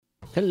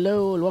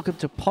Hello and welcome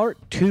to part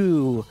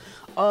 2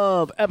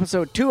 of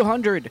episode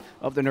 200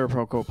 of the Nerd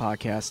Proco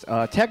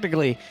podcast.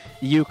 Technically,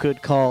 you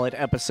could call it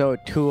episode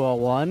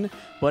 201,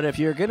 but if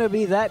you're going to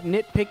be that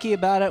nitpicky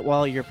about it,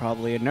 well, you're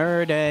probably a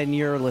nerd and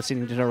you're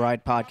listening to the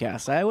right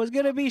podcast. I was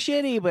going to be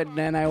shitty, but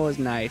then I was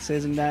nice.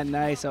 Isn't that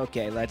nice?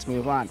 Okay, let's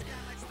move on.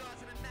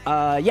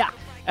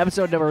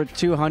 Episode number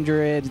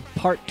 200,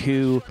 part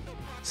 2.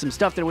 Some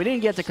stuff that we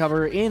didn't get to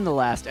cover in the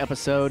last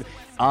episode.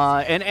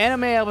 An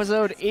anime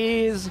episode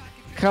is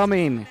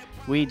coming.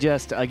 We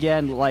just,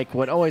 again, like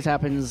what always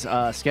happens,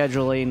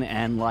 scheduling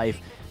and life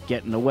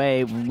get in the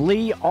way.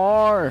 We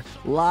are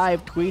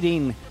live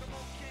tweeting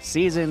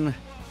season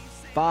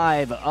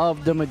 5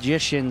 of The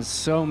Magicians.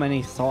 So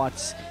many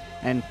thoughts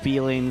and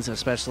feelings,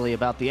 especially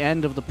about the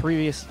end of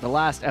the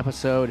last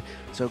episode.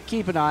 So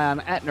keep an eye on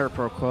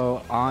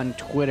 @NerdProQuo on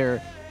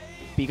Twitter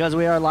because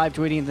we are live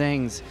tweeting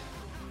things.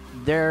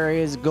 There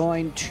is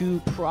going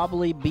to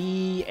probably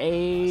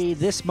be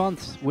this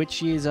month,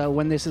 which is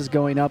when this is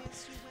going up.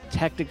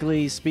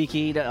 Technically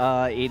speaking,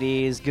 it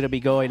is going to be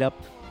going up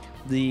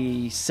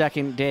the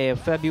second day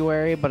of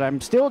February, but I'm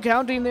still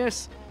counting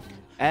this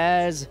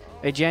as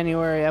a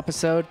January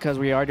episode because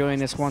we are doing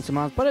this once a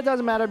month, but it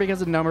doesn't matter because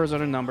the numbers are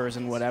the numbers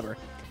and whatever.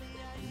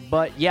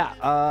 But yeah,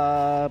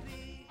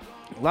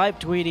 live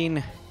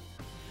tweeting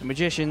The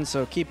Magicians,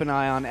 so keep an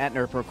eye on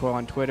 @NerdProQuo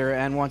on Twitter,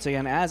 and once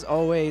again, as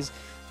always,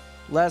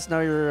 let us know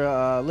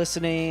you're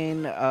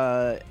listening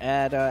at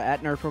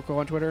NerdProQuo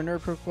on Twitter,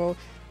 NerdProQuo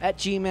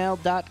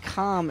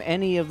 @gmail.com.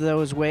 Any of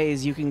those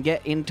ways you can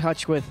get in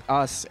touch with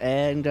us,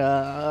 and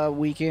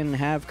we can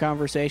have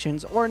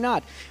conversations or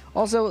not.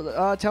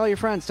 Also, tell your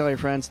friends, tell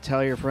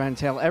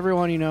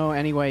everyone you know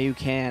any way you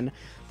can.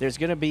 There's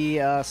going to be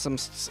some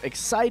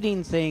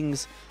exciting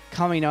things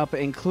coming up,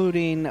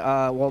 including,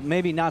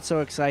 maybe not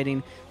so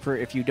exciting for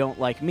if you don't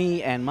like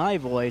me and my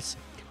voice.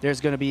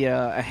 There's going to be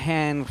a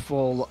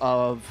handful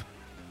of,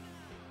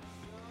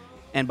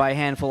 and by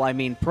handful I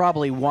mean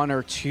probably 1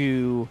 or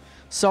 2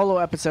 solo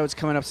episodes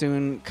coming up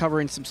soon,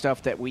 covering some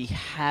stuff that we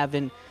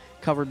haven't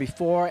covered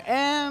before,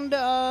 and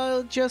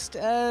just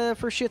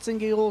for shits and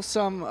giggles,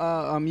 some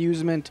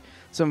amusement,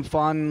 some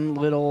fun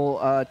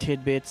little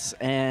tidbits,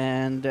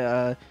 and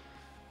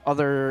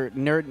other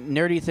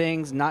nerdy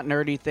things, not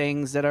nerdy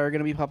things that are going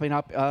to be popping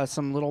up,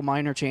 some little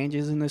minor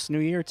changes in this new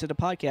year to the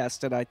podcast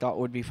that I thought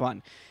would be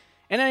fun.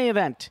 In any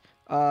event,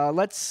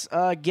 let's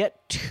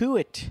get to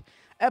it.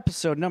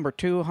 Episode number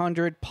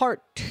 200,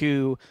 part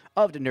 2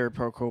 of the Nerd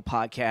Proco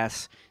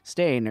podcast.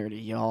 Stay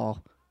nerdy,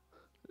 y'all.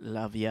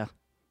 Love ya.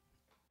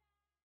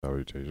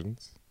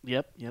 Salutations.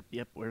 Yep,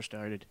 we're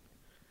started.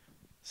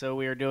 So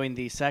we are doing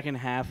the second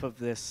half of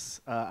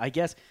this. I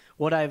guess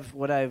what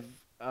I've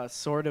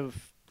sort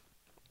of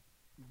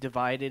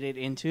divided it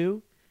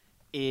into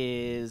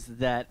is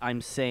that I'm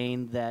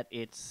saying that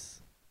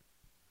it's...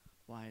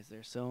 Why is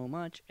there so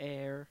much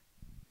air?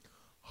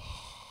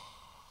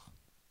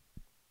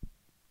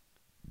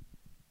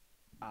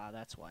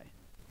 That's why.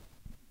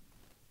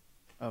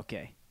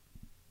 Okay.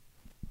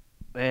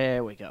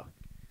 There we go.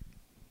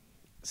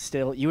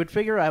 Still, you would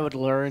figure I would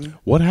learn.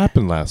 What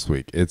happened last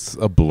week? It's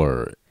a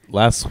blur.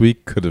 Last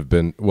week could have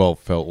been,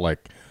 felt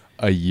like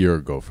a year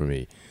ago for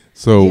me.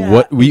 So yeah,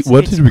 what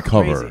did we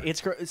cover?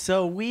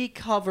 So we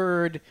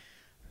covered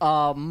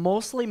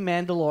mostly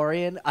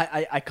Mandalorian.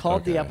 I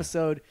called the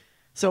episode.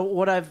 So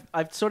what I've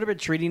sort of been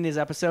treating these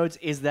episodes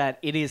is that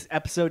it is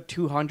episode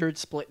 200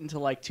 split into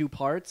like 2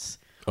 parts.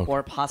 Okay.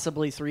 Or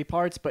possibly 3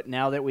 parts, but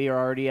now that we are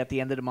already at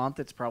the end of the month,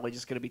 it's probably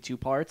just going to be 2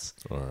 parts.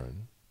 All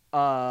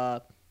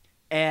right.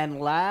 And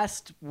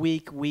last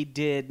week we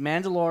did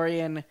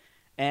Mandalorian,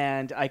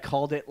 and I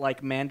called it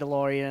like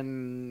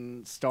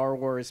Mandalorian Star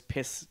Wars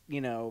piss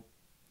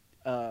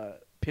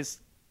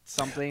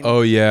something.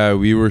 Oh yeah,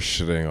 we were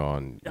shitting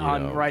on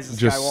Rise of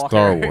just Skywalker.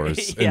 Star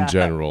Wars Yeah. in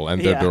general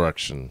and their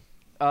direction.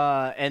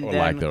 And or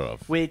then lack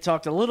thereof. We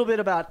talked a little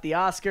bit about the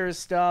Oscars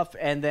stuff,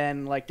 and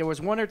then like there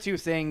was 1 or 2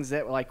 things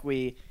that like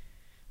we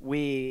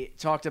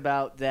talked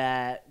about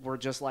that were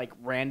just like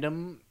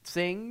random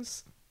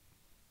things.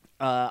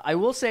 I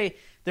will say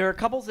there are a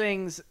couple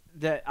things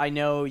that I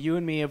know you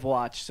and me have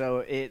watched.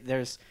 So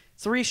there's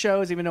 3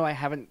 shows, even though I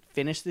haven't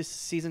finished this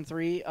season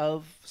 3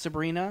 of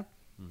Sabrina.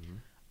 Mm-hmm.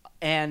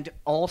 And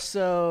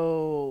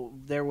also,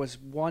 there's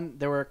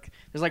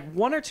like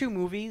 1 or 2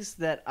 movies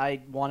that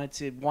I wanted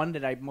to. One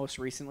that I most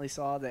recently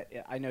saw that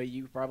I know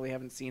you probably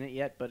haven't seen it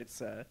yet, but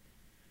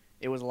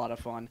it was a lot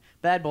of fun.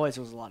 Bad Boys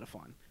was a lot of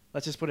fun.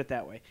 Let's just put it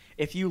that way.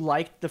 If you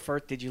liked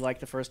did you like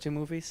the first 2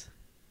 movies?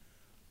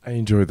 I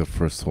enjoyed the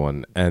first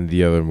one, and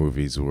the other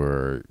movies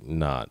were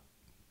not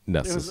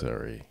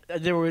necessary.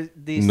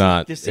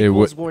 The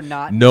sequels were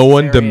not. No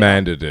one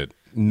demanded it.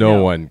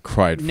 No one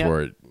cried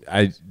for it.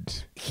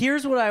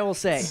 Here's what I will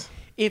say.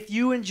 If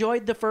you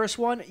enjoyed the first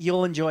one,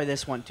 you'll enjoy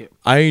this one too.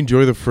 I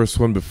enjoyed the first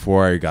one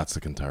before I got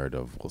sick and tired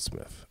of Will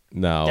Smith.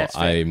 Now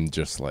I'm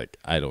just like,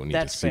 I don't need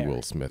to see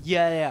Will Smith.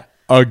 Yeah.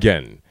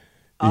 Again.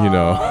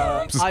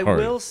 I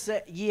will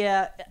say,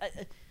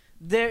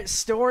 their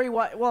story.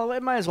 Well,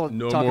 it might as well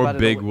no talk more about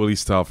big it. Willie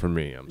style for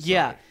me. I'm sorry.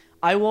 Yeah,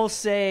 I will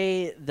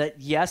say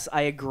that, yes,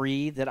 I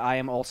agree that I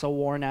am also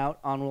worn out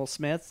on Will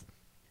Smith,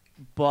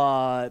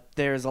 but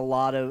there's a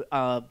lot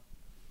of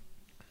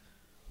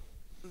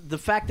the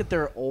fact that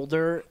they're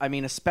older. I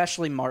mean,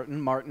 especially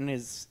Martin. Martin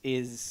is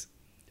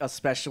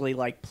especially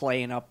like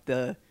playing up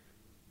the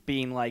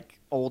being like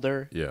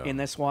older in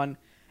this one,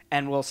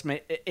 and Will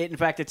Smith. In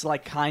fact, it's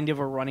like kind of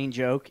a running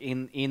joke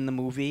in the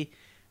movie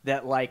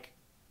that like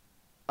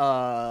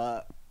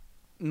Martin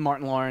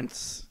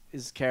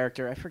Lawrence's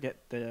character, I forget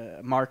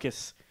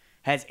Marcus,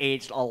 has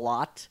aged a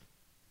lot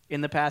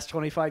in the past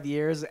 25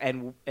 years,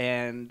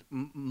 and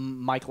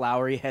Mike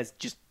Lowry has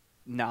just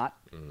not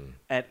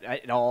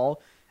at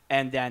all.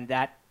 And then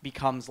that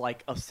becomes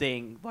like a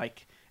thing.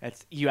 Like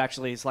it's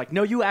like,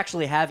 no, you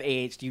actually have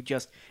aged.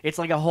 It's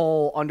like a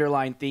whole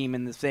underlying theme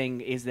in the thing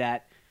is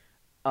that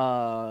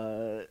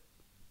Will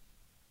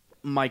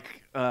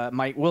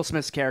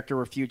Smith's character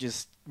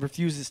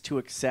refuses to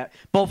accept,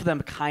 both of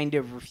them kind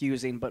of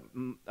refusing, but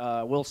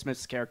Will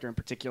Smith's character in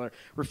particular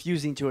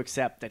refusing to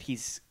accept that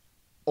he's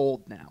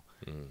old now.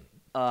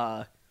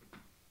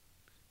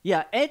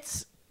 Yeah,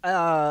 it's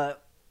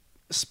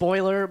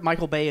spoiler.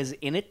 Michael Bay is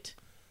in it,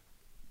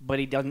 but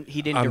he didn't.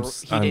 I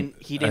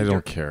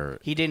don't care.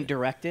 He didn't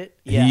direct it.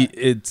 Yeah,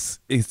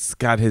 it's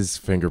got his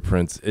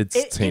fingerprints. It's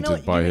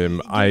tainted by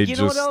him. You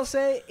know what I'll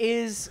say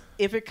is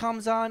if it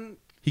comes on.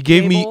 He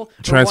gave me cable,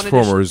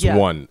 Transformers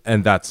 1,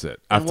 and that's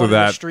it. After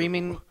that,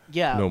 streaming,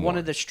 no one more.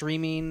 of the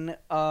streaming.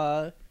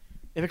 If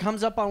it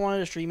comes up on one of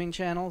the streaming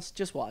channels,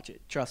 just watch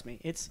it. Trust me,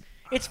 it's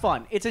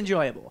fun. It's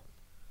enjoyable.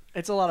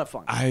 It's a lot of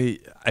fun. I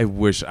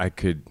wish I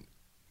could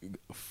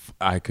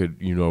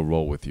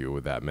roll with you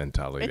with that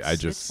mentality.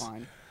 It's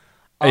fine.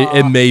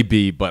 It may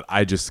be, but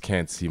I just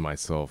can't see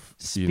myself.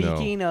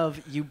 Speaking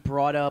of, you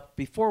brought up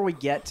before we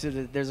get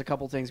to there's a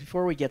couple things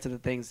before we get to the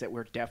things that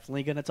we're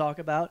definitely going to talk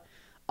about.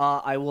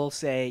 I will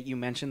say you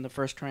mentioned the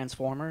first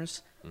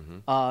Transformers.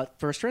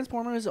 First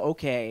Transformers,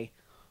 okay.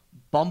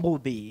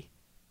 Bumblebee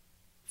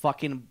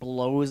fucking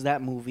blows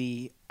that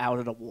movie out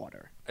of the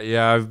water.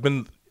 Yeah,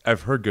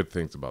 I've heard good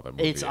things about that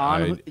movie. It's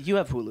on. You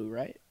have Hulu,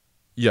 right?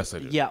 Yes, I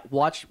do. Yeah,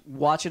 watch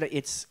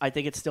it. I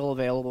think it's still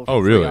available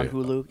for really? free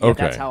on Hulu. Yeah,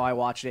 okay. That's how I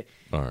watched it.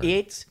 All right.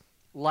 It's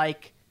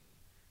like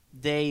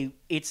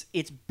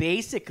it's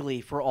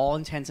basically, for all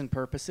intents and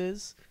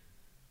purposes,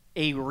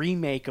 a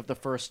remake of the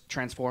first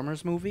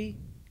Transformers movie,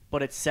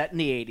 but it's set in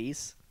the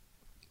 80s.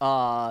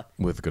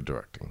 With good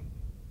directing.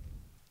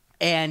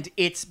 And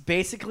it's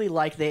basically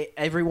like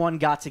everyone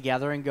got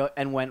together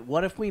and went,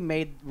 what if we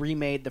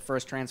remade the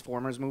first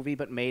Transformers movie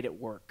but made it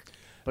work?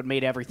 But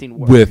made everything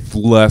work. With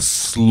less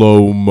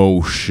slow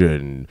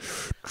motion.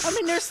 I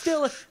mean,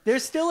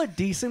 there's still a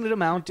decent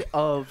amount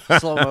of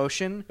slow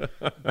motion,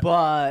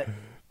 but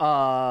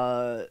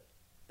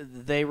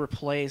they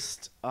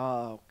replaced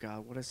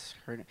what is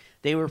her name?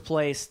 They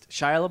replaced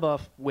Shia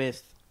LaBeouf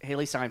with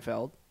Haley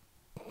Steinfeld,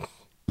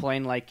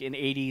 playing like an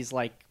 80s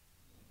like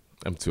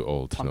I'm too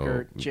old to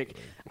punker know. chick.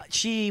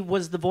 She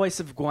was the voice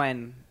of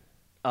Gwen,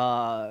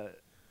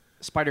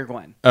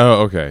 Spider-Gwen.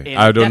 Oh, okay.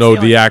 I don't know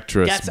the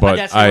actress, but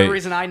that's the only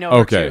reason I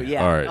know her too.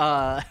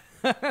 Yeah.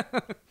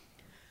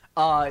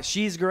 All right.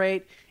 She's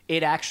great.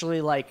 It actually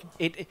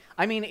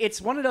I mean,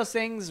 it's one of those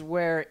things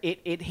where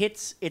it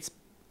hits. It's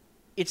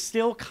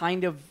still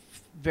kind of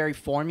very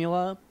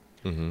formula,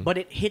 but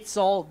it hits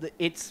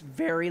it's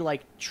very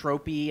like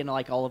tropey and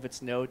like all of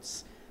its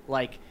notes.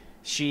 Like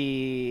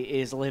she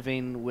is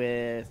living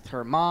with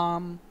her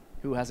mom,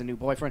 who has a new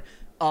boyfriend.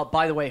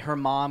 By the way, her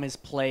mom is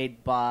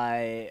played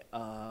by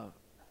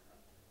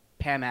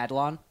Pam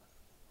Adlon.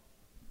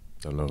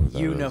 Don't know who that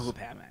You is. know who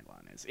Pam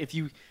Adlon is.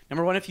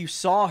 Number one, if you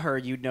saw her,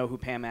 you'd know who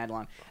Pam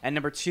Adlon. And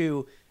number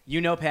two, you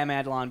know Pam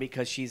Adlon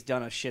because she's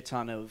done a shit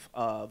ton of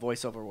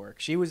voiceover work.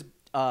 She was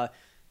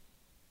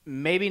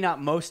maybe not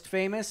most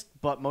famous,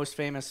 but most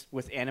famous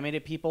with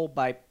animated people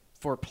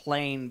for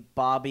playing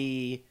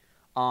Bobby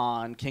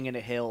on King of the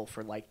Hill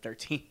for like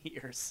 13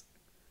 years.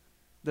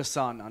 The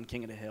son on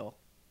King of the Hill.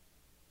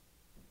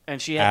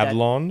 And she had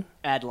Adlon?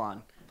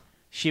 Adlon.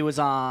 She was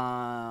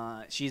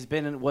on.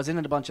 Was in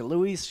a bunch of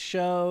Louis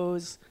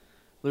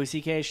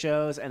C.K.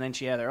 shows, and then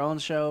she had her own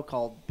show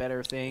called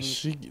Better Things.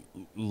 She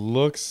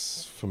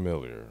looks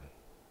familiar.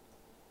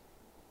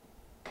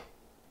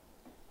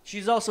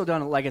 She's also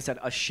done, like I said,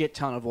 a shit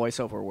ton of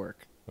voiceover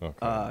work.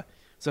 Okay.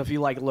 So if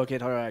you look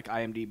at her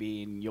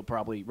IMDb, and you'll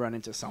probably run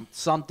into some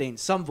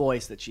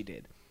voice that she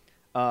did.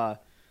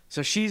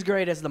 So she's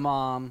great as the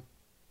mom.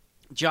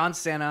 John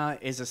Cena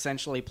is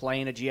essentially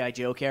playing a G.I.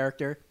 Joe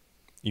character.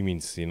 You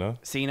mean Cena?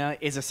 Cena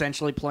is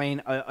essentially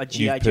playing a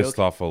G.I. Joe. You've pissed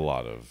off a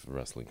lot of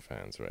wrestling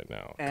fans right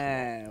now.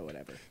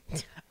 Whatever.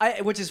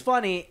 Which is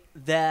funny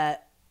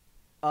that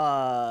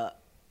I've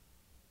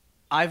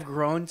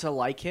grown to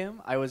like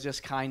him. I was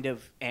just kind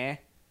of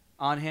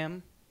on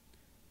him.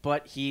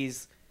 But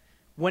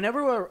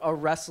whenever a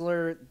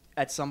wrestler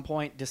at some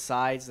point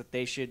decides that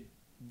they should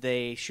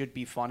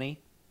be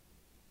funny,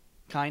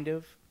 kind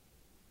of,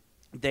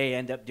 they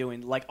end up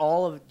doing like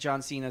all of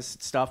John Cena's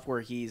stuff where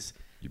he's.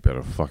 You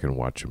better fucking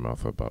watch your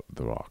mouth about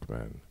The Rock,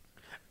 man.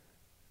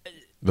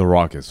 The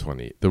Rock is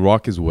funny. The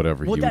Rock is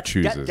whatever he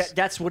chooses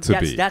that's what to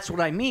be. That's what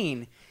I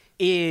mean.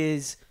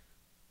 Is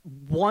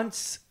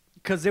once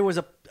because there was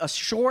a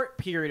short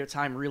period of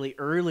time really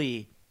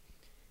early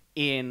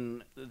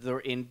in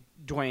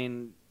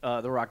Dwayne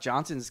The Rock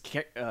Johnson's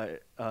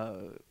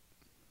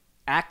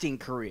acting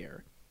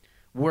career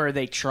where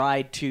they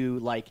tried to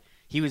like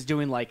he was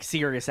doing like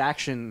serious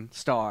action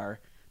star.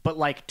 But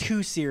like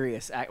too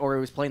serious, or it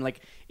was playing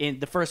like in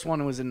the first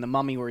one was in The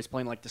Mummy where he's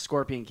playing like the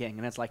Scorpion King,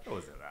 and it's like, oh,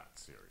 is it that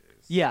serious?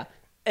 Yeah,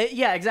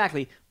 yeah,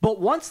 exactly.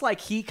 But once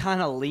like he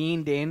kind of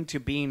leaned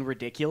into being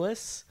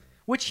ridiculous,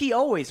 which he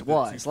always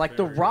was. Like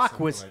The Rock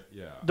was,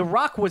 The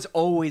Rock was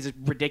always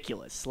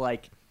ridiculous.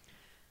 Like,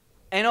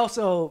 and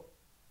also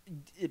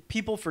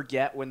people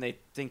forget when they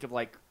think of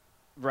like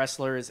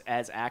wrestlers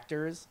as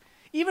actors.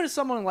 Even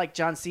someone like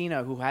John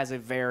Cena, who has a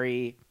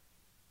very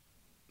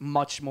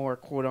much more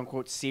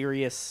quote-unquote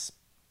serious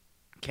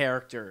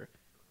character,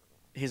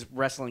 his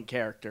wrestling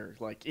character,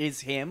 like,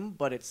 is him,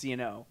 but it's, you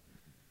know,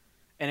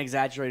 an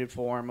exaggerated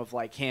form of,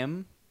 like,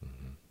 him.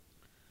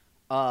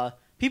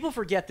 People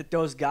forget that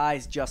those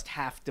guys just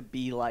have to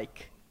be,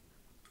 like,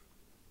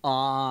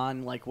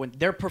 on, like, when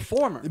they're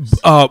performers.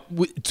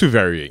 To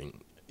varying,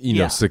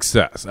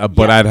 success.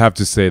 But I'd have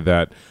to say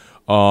that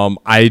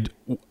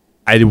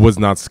I was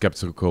not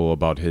skeptical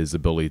about his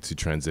ability to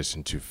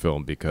transition to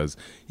film because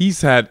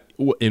he's had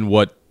in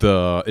what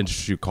the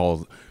industry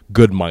calls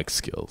good mic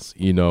skills.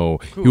 You know,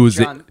 he was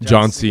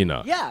John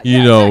Cena. Yeah,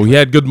 exactly. He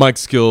had good mic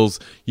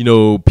skills. You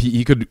know,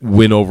 he could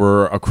win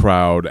over a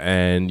crowd,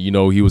 and you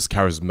know, he was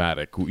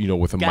charismatic. You know,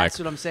 with a mic. That's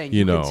what I'm saying.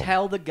 You can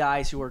tell the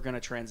guys who are going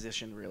to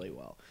transition really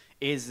well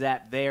is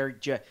that they're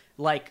just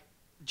like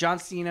John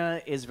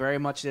Cena is very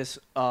much this.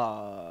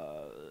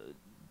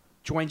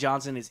 Dwayne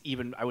Johnson is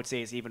even, I would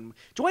say,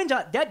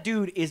 that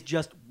dude is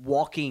just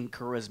walking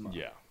charisma.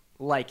 Yeah.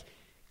 Like,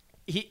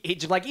 he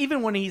like,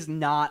 even when he's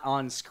not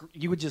on screen,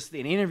 you would just,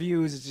 in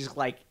interviews, it's just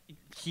like,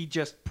 he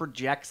just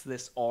projects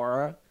this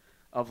aura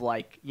of,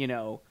 like, you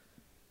know,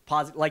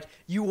 positive. Like,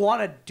 you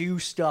want to do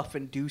stuff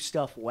and do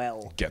stuff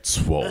well. Get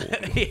swole.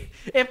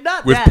 If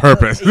not with that.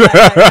 Purpose.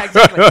 Yeah,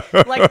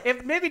 exactly. Like,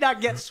 if maybe not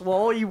get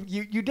swole,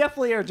 you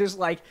definitely are just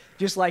like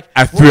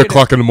at 3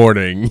 o'clock in the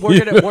morning.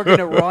 We're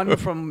gonna run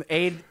from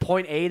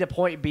point A to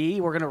point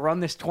B. We're gonna run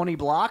this 20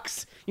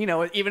 blocks. You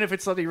know, even if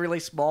it's something really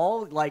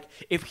small. Like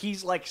if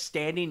he's like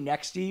standing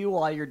next to you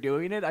while you're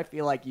doing it, I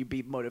feel like you'd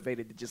be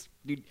motivated to just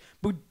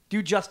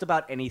do just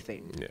about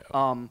anything.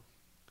 Yeah.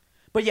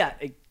 But yeah,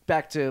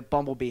 back to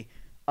Bumblebee.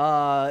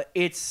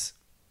 It's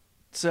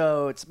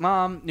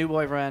mom, new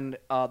boyfriend.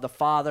 The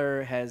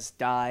father has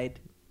died,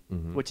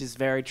 which is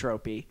very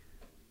tropey.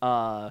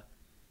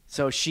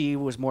 So she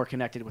was more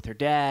connected with her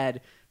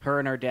dad. Her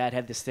and her dad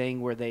had this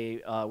thing where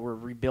they were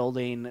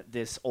rebuilding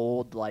this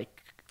old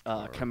like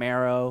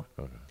Camaro,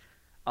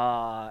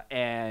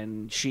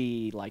 and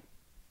she like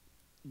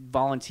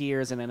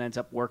volunteers and then ends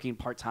up working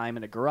part time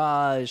in a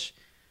garage.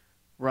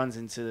 Runs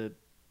into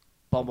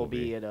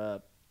Bumblebee at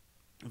a.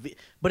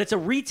 But it's a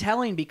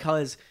retelling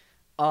because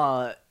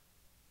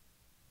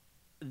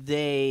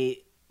they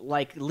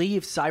like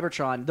leave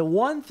Cybertron. The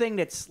one thing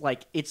that's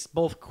like it's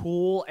both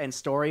cool and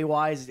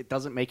story-wise it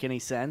doesn't make any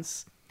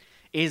sense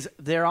is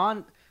they're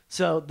on.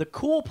 So the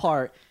cool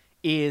part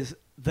is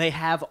they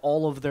have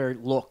all of their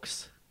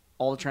looks,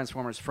 all the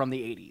Transformers from the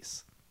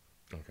 80s.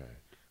 Okay.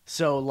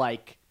 So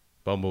like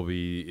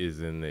Bumblebee is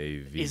in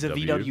a VW. Is a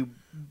VW.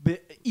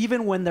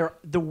 Even when they're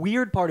the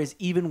weird part is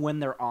even when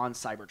they're on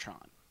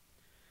Cybertron.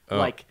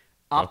 Like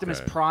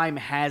Optimus Prime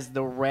has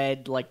the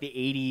red, like the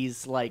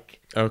 80s, like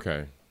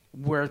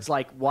where it's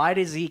like, why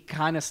does he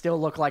kind of still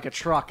look like a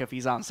truck if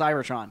he's on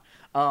Cybertron?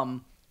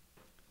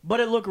 But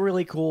it looked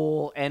really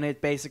cool, and it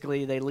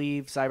basically they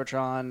leave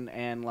Cybertron,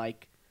 and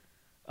like,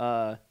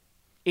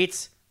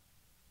 it's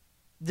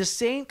the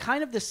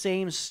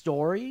same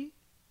story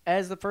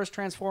as the first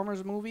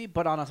Transformers movie,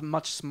 but on a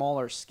much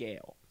smaller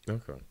scale.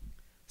 Okay.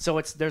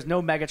 So there's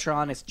no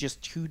Megatron; it's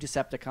just 2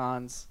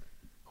 Decepticons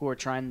who are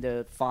trying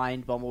to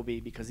find Bumblebee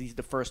because he's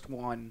the first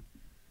one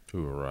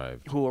who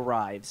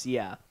arrives,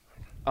 yeah.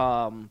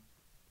 And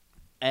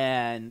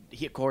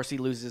of course he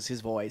loses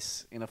his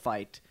voice in a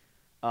fight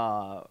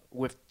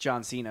with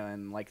John Cena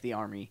and like the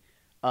army.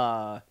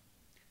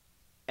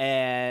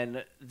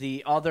 And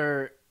the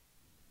other,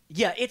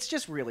 yeah, it's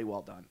just really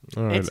well done.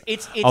 Right.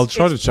 I'll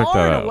try to check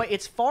that out.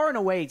 It's far and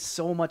away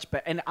so much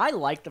better. And I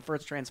like the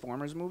first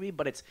Transformers movie,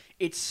 but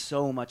it's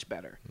so much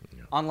better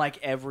on like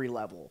every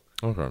level.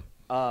 Okay.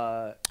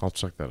 I'll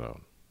check that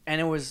out. And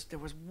there was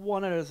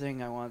one other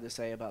thing I wanted to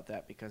say about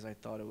that because I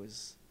thought it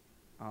was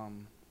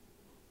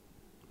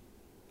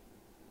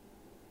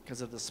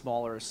because of the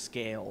smaller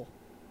scale.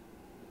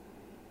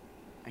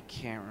 I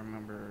can't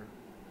remember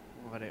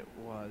what it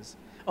was.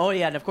 Oh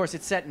yeah, and of course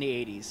it's set in the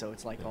 80s, so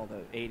it's like all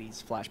the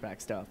 80s flashback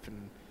stuff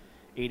and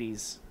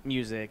 80s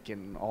music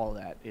and all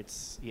that.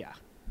 It's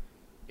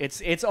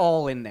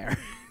all in there.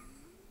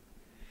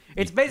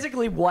 It's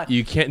basically what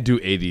you can't do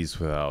 80s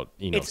without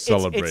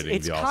celebrating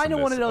it's the kind of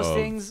one of those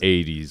awesomeness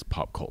things 80s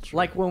pop culture.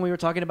 like when we were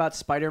talking about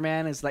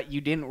Spider-Man is that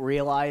you didn't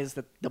realize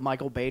that the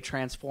Michael Bay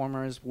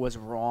Transformers was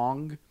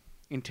wrong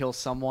until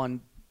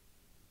someone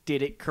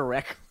did it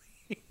correctly.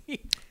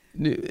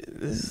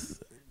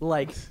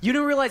 Like you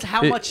didn't realize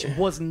how much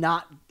was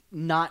not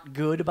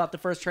good about the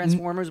first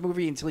Transformers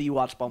movie until you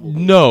watched Bumblebee.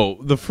 No,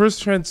 the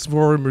first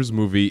Transformers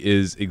movie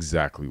is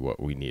exactly what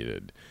we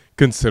needed,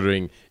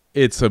 considering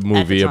it's a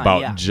movie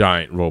about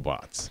giant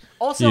robots.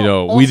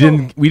 Also, we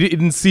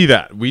didn't see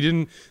that. We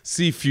didn't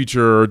see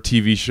future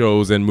TV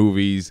shows and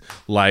movies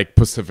like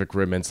Pacific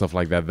Rim and stuff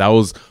like that. That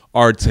was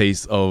our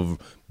taste of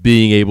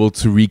being able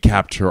to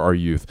recapture our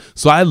youth.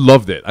 So I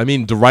loved it. I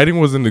mean, the writing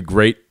wasn't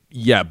great.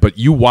 Yeah, but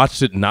you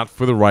watched it not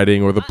for the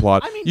writing or the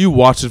plot. I mean, you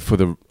watched it for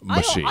the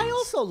machines. I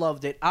also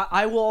loved it.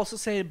 I will also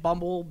say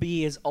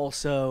Bumblebee is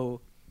also,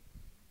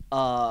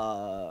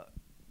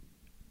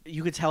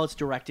 you could tell it's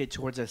directed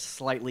towards a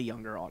slightly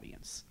younger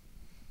audience.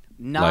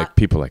 Not like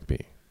people like me,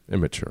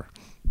 immature.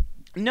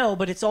 No,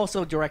 but it's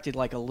also directed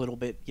like a little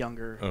bit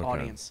younger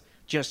audience.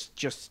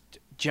 Just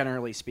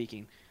generally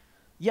speaking.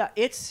 Yeah,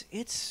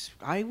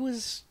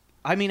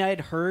 I had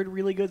heard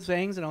really good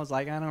things, and I was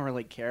like, I don't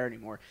really care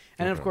anymore.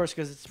 And then, of course,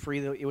 because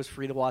it was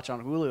free to watch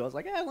on Hulu, I was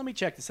like, let me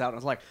check this out. And I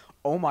was like,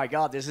 oh my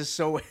god, this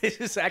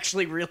is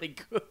actually really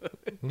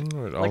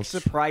good, like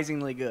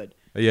surprisingly good.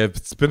 Yeah,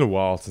 it's been a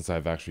while since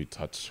I've actually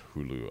touched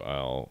Hulu.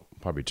 I'll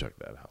probably check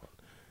that out.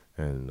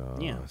 And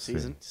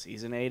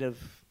season 8 of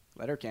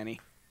Letterkenny.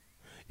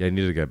 Yeah, I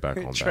need to get back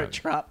on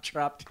that.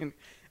 Dropped in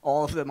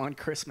all of them on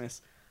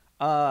Christmas.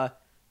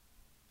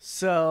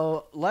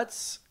 So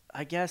let's,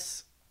 I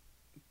guess.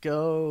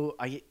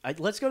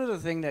 Let's go to the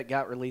thing that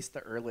got released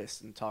the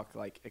earliest and talk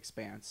like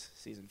Expanse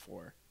season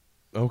 4.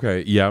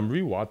 Okay, yeah, I'm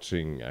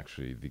rewatching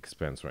actually the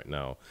Expanse right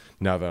now.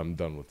 Now that I'm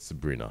done with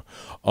Sabrina,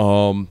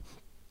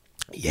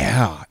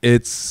 yeah,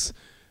 it's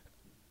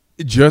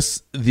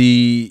just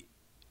the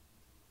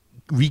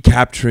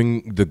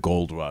recapturing the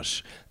gold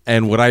rush,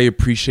 and what I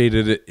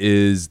appreciated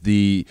is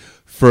the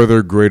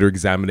further greater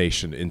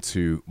examination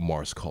into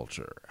Mars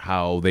culture,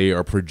 how they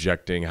are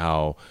projecting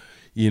how.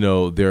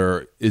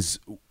 They're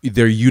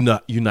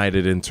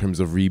united in terms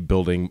of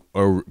rebuilding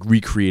or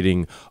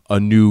recreating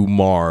a new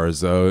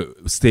Mars, a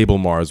stable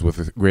Mars with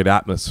a great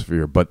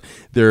atmosphere, but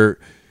there are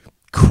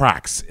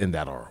cracks in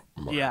that armor.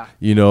 Yeah.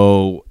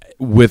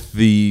 With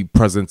the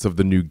presence of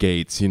the new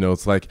gates,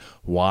 it's like,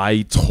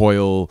 why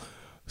toil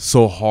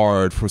so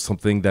hard for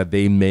something that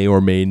they may or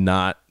may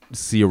not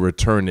see a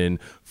return in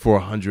for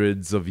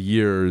hundreds of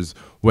years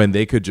when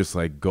they could just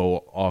like go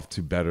off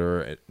to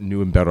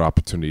new and better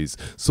opportunities.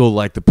 So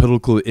like the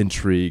political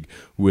intrigue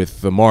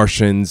with the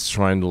Martians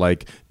trying to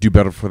like do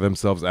better for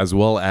themselves, as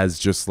well as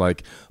just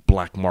like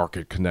black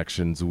market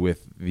connections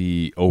with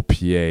the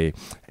OPA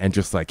and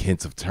just like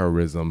hints of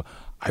terrorism.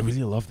 I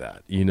really love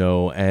that,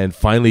 and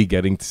finally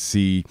getting to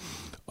see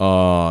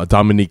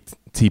Dominique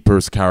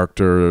Teeper's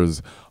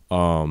characters,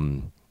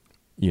 her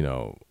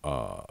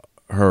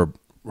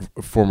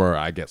former,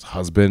 I guess,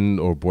 husband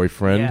or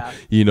boyfriend,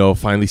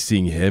 finally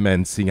seeing him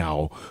and seeing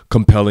how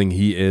compelling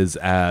he is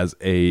as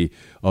a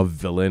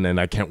villain. And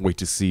I can't wait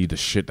to see the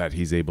shit that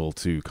he's able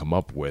to come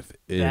up with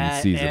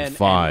in season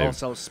 5. And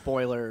also,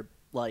 spoiler,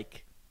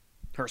 like,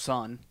 her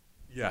son.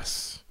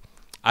 Yes.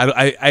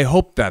 I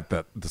hope that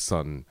the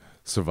son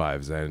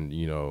survives and,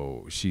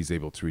 she's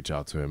able to reach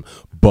out to him.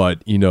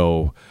 But,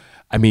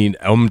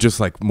 I'm just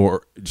like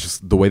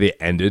just the way they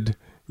ended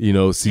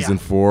season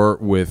 4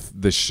 with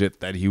the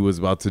shit that he was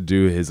about to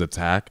do, his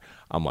attack.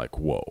 I'm like,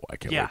 whoa, I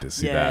can't wait to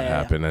see that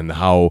happen and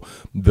how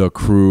the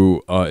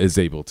crew is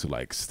able to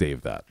like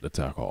stave that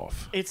attack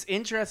off. It's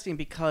interesting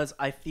because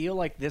I feel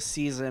like this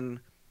season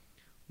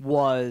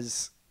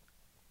was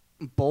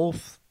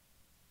both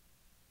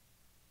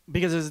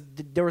because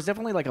there was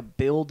definitely like a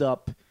build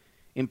up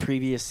in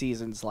previous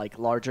seasons, like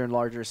larger and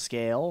larger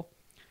scale.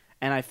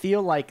 And I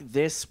feel like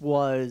this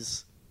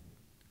was,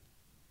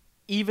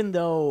 even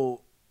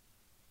though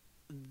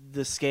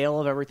the scale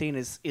of everything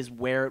is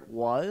where it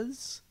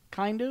was,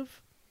 kind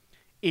of,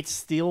 it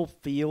still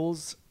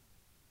feels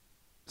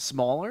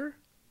smaller.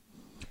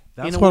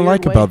 That's what I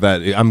like about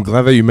that. I'm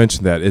glad that you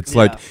mentioned that. It's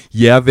like,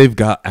 they've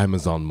got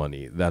Amazon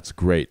money. That's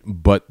great.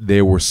 But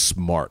they were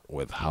smart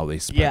with how they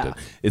spent it.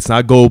 It's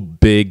not go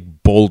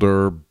big,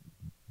 bolder,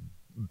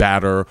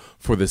 badder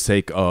for the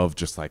sake of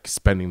just like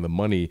spending the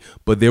money,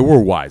 but they were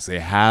wise. They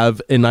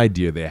have an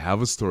idea, they have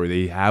a story,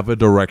 they have a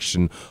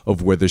direction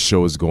of where the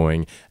show is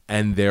going,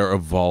 and they're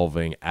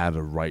evolving at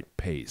a right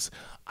pace.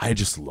 I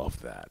just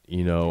love that,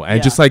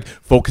 and just like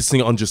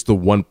focusing on just the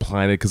one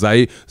planet, because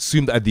I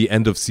assumed at the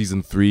end of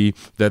season 3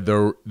 that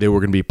they were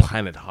gonna be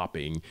planet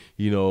hopping,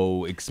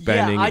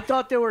 expanding. I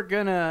thought they were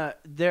gonna.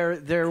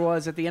 There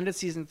was at the end of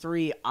season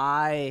 3.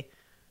 I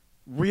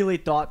really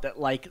thought that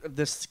like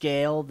the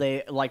scale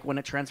they like when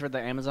it transferred to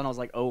Amazon, I was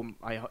like,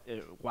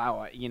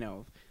 wow,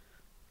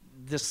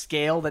 the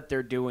scale that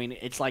they're doing.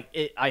 It's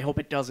like I hope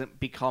it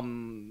doesn't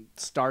become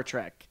Star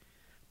Trek,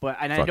 but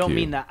I don't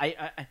mean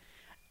that.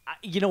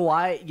 You know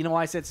why? You know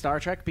why I said Star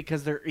Trek?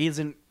 Because there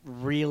isn't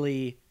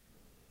really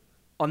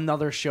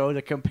another show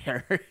to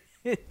compare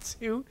it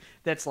to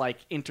that's like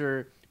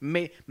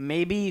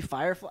maybe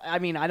Firefly. I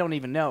mean, I don't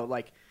even know.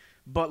 Like,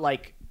 but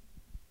like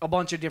a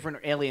bunch of different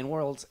alien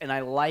worlds, and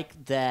I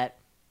like that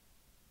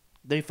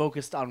they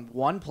focused on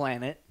one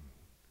planet.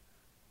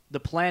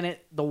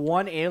 The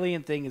one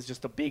alien thing is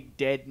just a big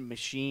dead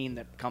machine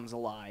that comes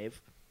alive.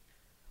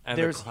 And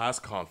there's the class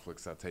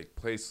conflicts that take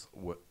place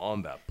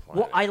on that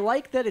planet. Well, I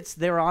like that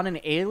they're on an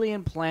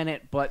alien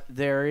planet, but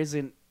there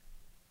isn't,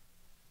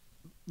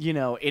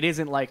 it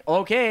isn't like,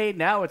 okay,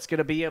 now it's going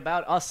to be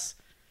about us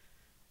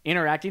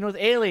interacting with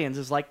aliens.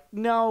 It's like,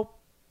 no,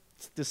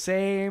 it's the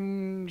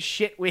same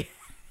shit we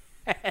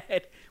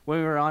had when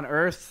we were on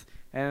Earth.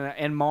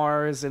 And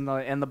Mars and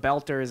the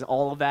Belters,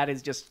 all of that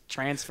is just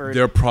transferred.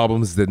 Their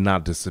problems did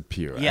not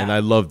disappear. Yeah. And I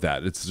love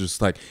that. It's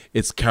just like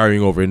it's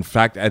carrying over. In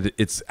fact,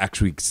 it's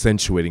actually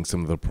accentuating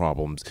some of the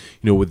problems.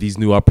 With these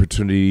new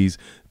opportunities,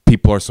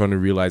 people are starting to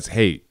realize,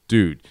 hey,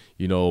 dude,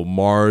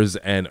 Mars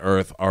and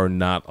Earth are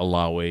not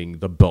allowing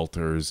the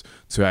Belters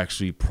to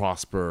actually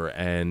prosper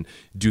and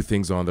do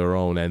things on their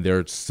own, and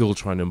they're still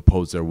trying to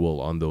impose their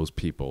will on those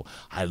people.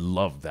 I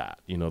love that,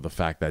 the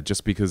fact that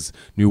just because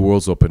new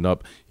worlds open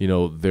up,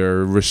 there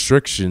are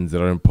restrictions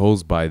that are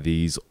imposed by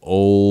these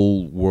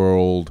old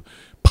world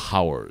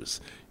powers,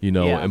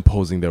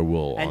 imposing their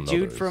will on others. And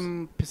dude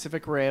from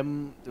Pacific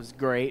Rim was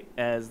great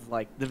as,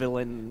 like, the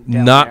villain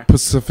down Not there.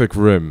 Pacific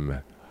Rim.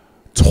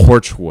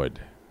 Torchwood.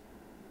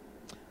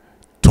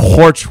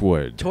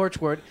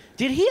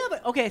 Did he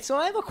have okay, so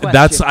I have a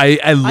question.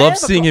 I love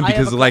seeing him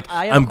because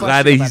I'm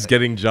glad that he's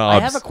getting jobs.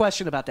 I have a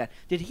question about that.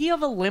 Did he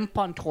have a limp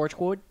on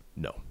Torchwood?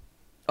 No.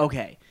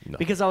 Okay. No.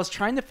 Because I was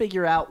trying to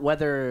figure out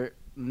whether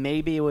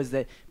maybe it was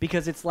that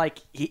because it's like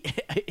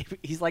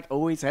he's like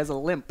always has a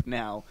limp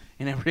now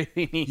and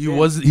everything. He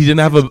didn't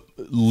have a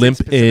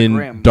limp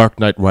in Dark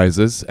Knight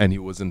Rises, and he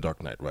was in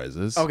Dark Knight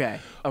Rises. Okay.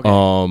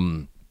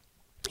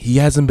 He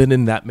hasn't been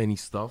in that many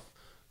stuff.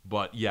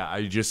 But yeah,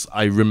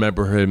 I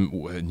remember him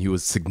when he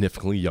was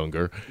significantly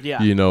younger,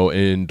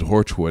 in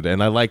Torchwood,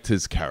 and I liked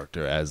his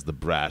character as the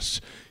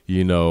brash,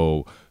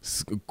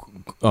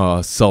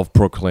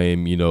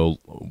 self-proclaimed,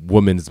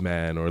 woman's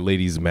man or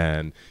ladies'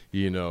 man,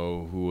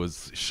 who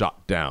was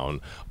shot down.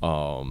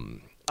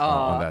 On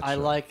that show. I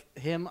like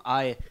him.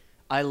 I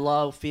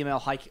love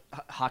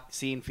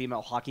seeing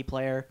female hockey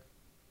player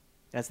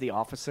as the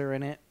officer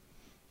in it.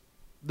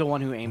 The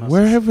one who Amos.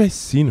 Where have I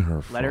seen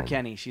her from?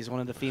 Letterkenny. She's one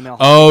of the female.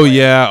 Oh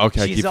yeah,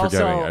 okay. She's I keep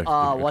forgetting.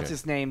 also what's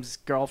his name's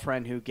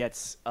girlfriend who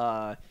gets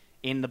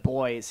in The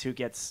Boys who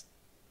gets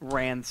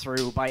ran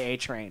through by A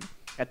Train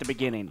at the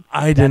beginning.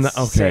 I didn't.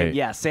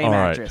 Okay. Same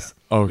actress.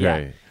 Okay.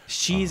 Yeah.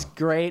 She's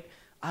great.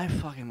 I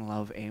fucking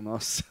love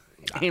Amos.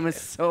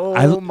 Amos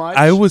so much.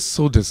 I was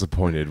so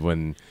disappointed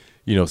when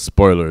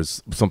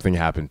spoilers, something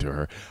happened to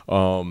her.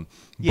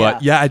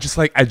 But yeah, I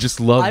just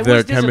love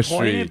their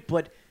chemistry.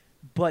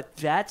 But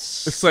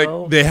that's it's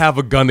like they have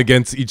a gun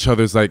against each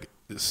other's like,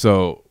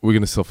 so we're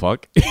gonna still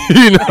fuck,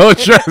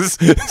 just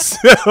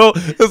so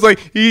it's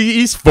like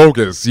he's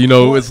focused,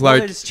 it's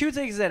like there's two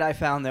things that I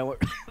found that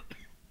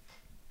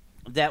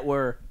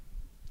were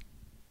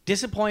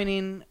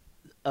disappointing,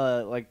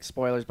 like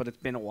spoilers, but it's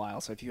been a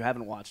while, so if you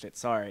haven't watched it,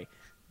 sorry,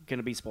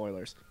 gonna be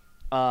spoilers.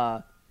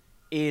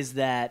 Is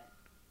that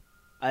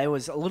I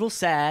was a little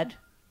sad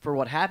for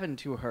what happened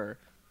to her,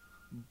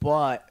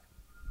 but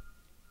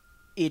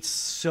it's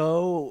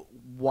so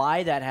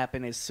why that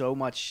happened is so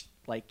much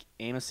like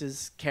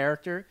Amos's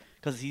character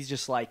because he's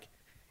just like,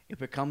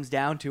 if it comes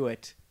down to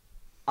it,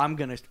 I'll shoot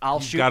you.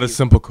 He's got a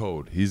simple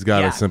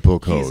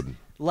code.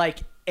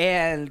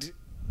 And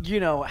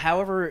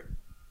however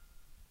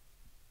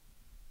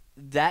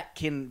that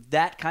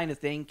kind of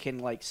thing can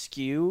like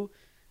skew,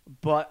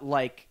 but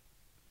like,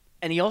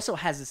 and he also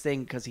has this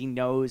thing because he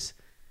knows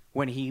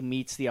when he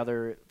meets the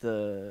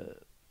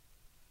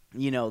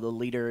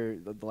leader,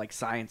 the like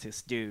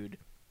scientist dude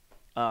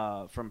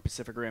from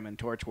Pacific Rim and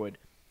Torchwood,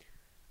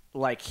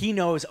 like he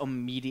knows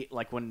immediate.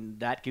 Like when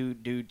that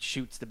dude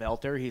shoots the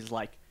Belter, he's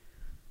like,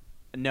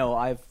 "No,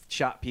 I've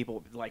shot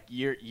people." Like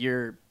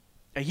you're.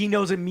 He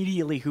knows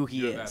immediately who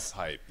he is. That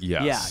type,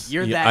 yes.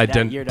 Yeah, you're that.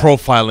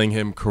 Profiling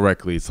him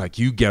correctly. It's like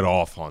you get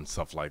off on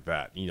stuff like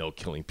that.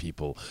 Killing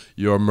people.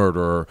 You're a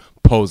murderer,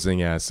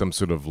 posing as some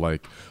sort of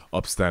like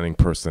upstanding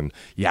person.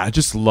 Yeah, I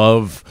just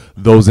love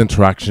those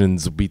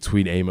interactions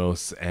between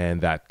Amos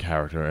and that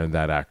character and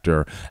that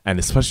actor, and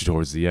especially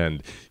towards the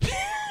end,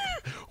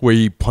 where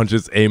he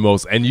punches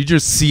Amos, and you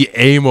just see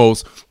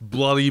Amos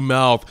bloody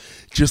mouth,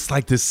 just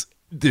like this.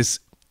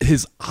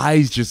 His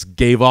eyes just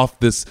gave off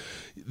this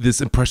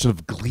impression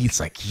of glee. It's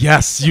like,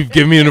 yes, you've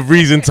given me a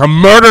reason to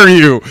murder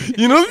you,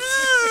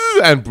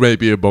 and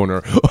maybe a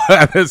boner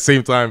at the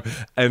same time.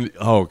 And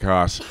oh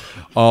gosh,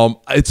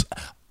 it's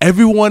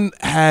everyone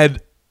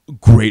had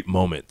great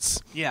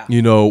moments. Yeah,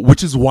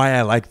 which is why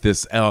I like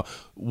this.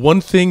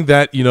 One thing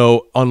that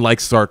unlike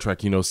Star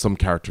Trek, some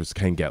characters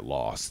can get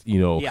lost.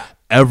 Yeah.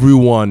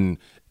 Everyone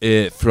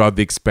throughout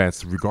the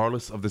Expanse,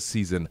 regardless of the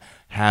season,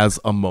 has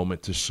a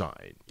moment to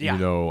shine. Yeah. You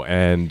know,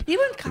 and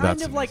even kind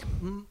that's of like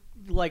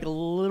a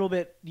little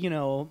bit,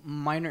 more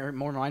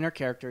minor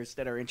characters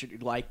that are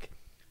introduced, like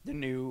the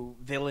new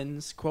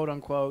villains, quote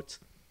unquote.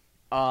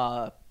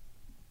 I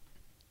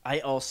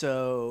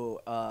also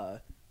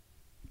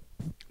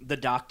the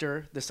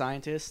doctor, the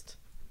scientist,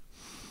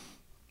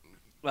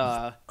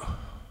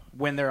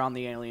 when they're on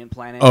the alien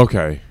planet.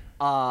 Okay.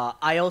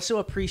 I also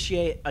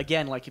appreciate,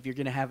 again, like if you're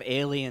gonna have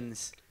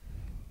aliens,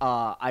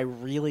 I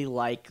really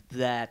like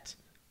that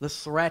the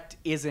threat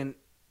isn't.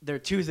 There are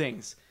two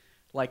things.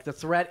 Like the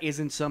threat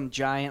isn't some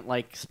giant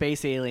like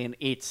space alien.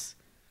 It's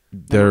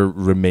their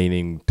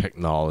remaining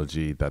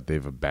technology that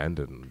they've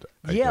abandoned.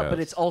 I guess. but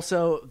it's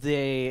also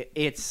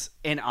it's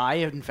an eye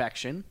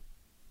infection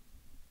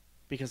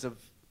because of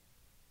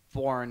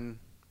foreign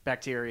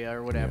bacteria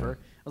or whatever.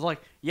 I was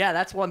like, yeah,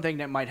 that's one thing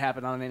that might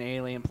happen on an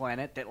alien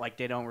planet that like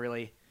they don't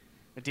really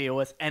deal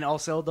with, and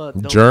also the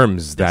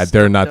germs that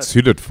they're not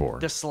suited for.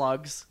 The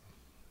slugs,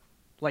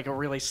 like a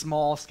really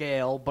small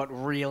scale, but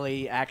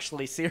really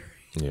actually serious.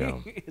 Yeah.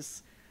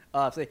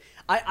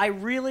 I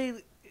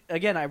really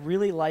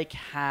like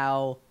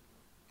how,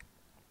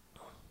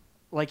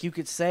 like you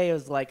could say it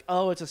was like,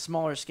 oh, it's a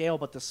smaller scale,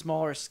 but the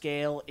smaller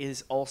scale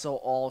is also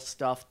all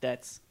stuff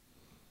that's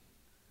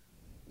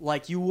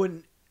like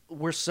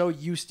we're so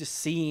used to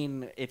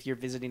seeing if you're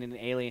visiting an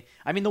alien.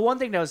 I mean, the one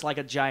thing that was like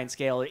a giant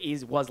scale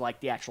was like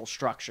the actual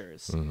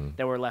structures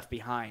that were left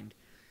behind.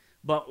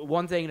 But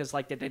one thing is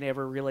like that they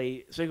never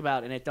really think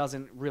about, and it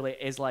doesn't really,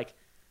 is like,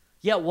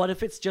 yeah, what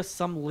if it's just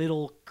some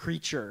little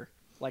creature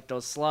like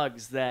those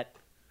slugs that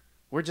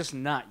we're just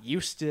not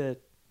used to?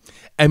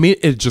 I mean,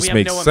 it just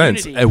makes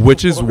sense,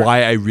 which is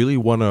why I really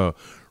want to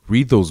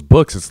read those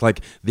books. It's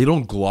like they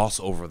don't gloss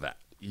over that.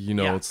 You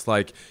know, it's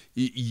like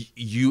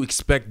you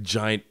expect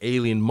giant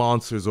alien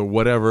monsters or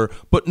whatever,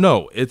 but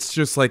no, it's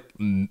just like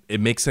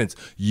it makes sense.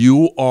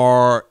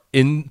 You're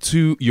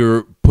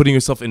putting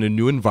yourself in a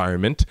new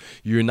environment.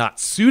 You're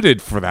not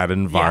suited for that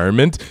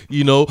environment.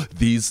 You know,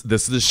 this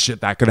is the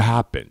shit that could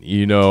happen.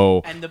 You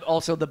know, and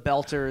also the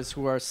Belters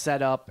who are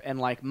set up and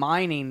like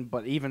mining,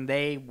 but even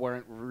they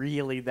weren't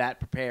really that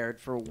prepared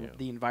for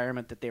the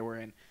environment that they were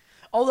in.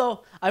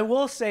 Although I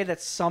will say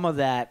that some of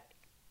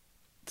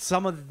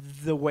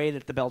the way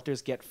that the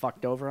Belters get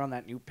fucked over on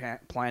that new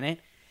planet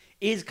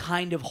is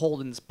kind of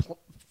Holden's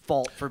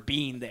fault for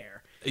being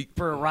there,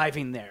 for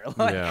arriving there.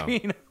 Like,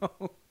 you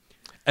know,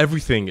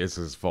 everything is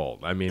his fault.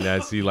 I mean,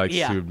 as he likes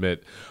to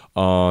admit,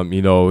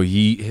 you know,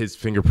 his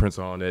fingerprints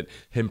on it,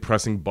 him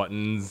pressing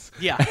buttons,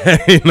 you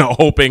know,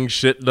 hoping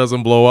shit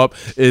doesn't blow up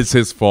is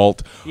his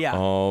fault.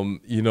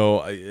 You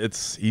know,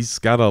 he's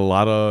got a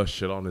lot of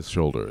shit on his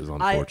shoulders,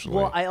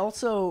 unfortunately. I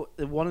also,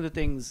 one of the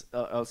things,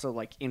 also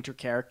like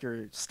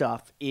intercharacter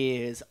stuff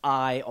is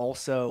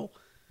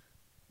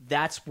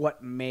that's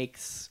what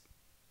makes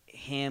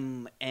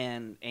him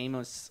and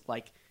Amos,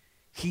 like,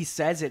 he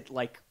says it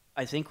like,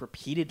 I think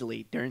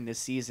repeatedly during this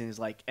season, is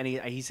like, and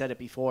he said it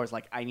before, is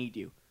like, I need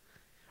you.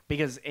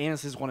 Because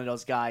Amos is one of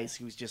those guys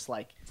who's just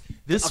like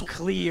a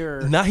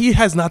clear. Now he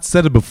has not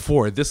said it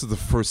before. This is the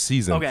first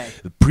season. Okay.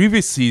 The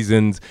previous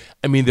seasons,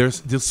 I mean, they're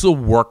still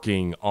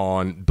working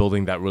on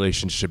building that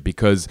relationship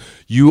because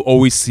you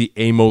always see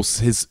Amos.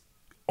 His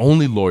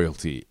only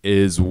loyalty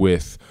is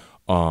with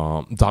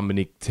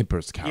Dominique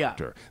Timper's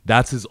character.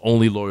 That's his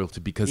only loyalty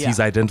because he's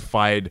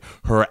identified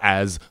her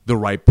as the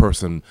right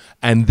person.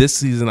 And this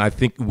season, I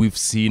think we've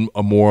seen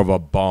more of a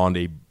bond,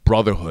 a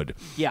brotherhood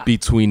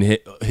between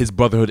his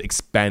brotherhood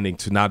expanding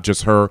to not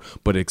just her,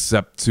 but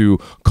except to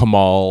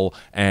Kamal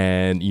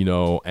and, you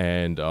know,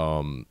 and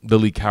the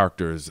lead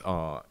characters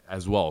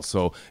as well.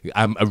 So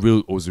I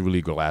was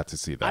really glad to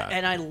see that.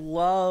 And I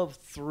love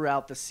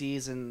throughout the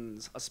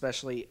seasons,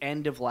 especially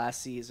end of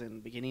last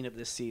season, beginning of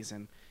this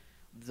season,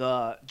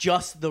 the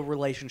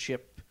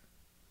relationship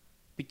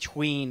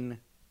between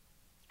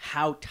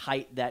how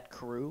tight that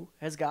crew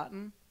has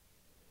gotten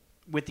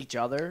with each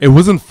other. It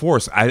wasn't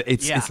forced.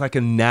 It's like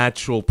a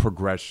natural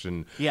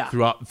progression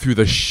through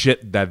the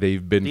shit that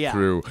they've been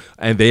through,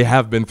 and they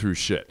have been through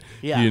shit.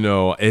 You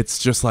know, it's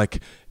just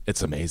like,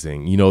 it's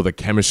amazing. You know, the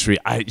chemistry.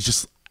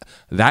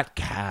 That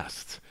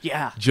cast.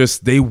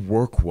 Just they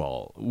work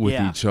well with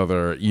each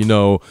other. You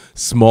know,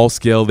 small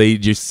scale. They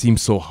just seem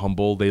so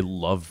humble. They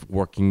love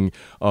working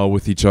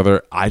with each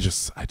other. I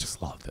just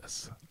love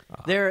this.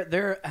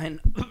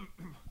 And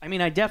I mean,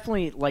 I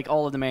definitely like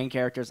all of the main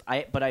characters.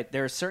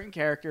 There are certain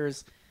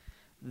characters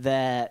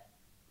that,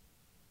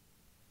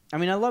 I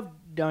mean, I love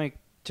Dominic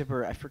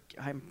Tipper.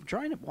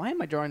 Why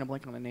am I drawing a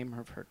blank on the name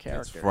of her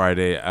character? It's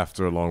Friday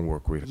after a long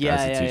work week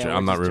as a teacher.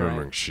 I'm not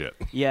remembering shit.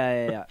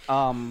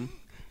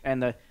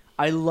 And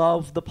I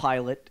love the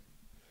pilot.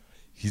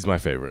 He's my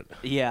favorite.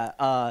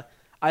 I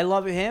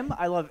love him.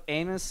 I love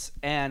Amos,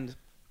 and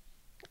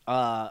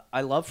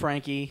I love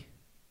Frankie.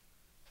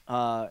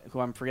 Who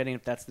I'm forgetting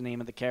if that's the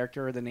name of the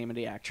character or the name of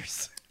the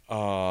actress.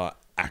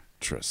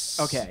 Actress.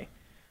 Okay.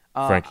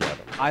 Frankie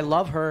Adams. I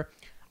love her.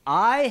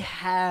 I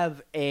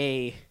have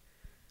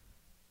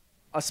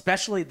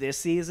especially this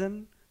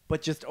season,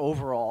 but just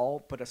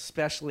overall, but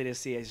especially this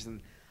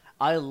season,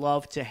 I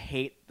love to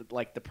hate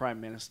like the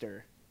prime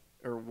minister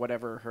or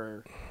whatever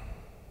her.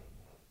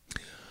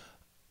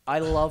 I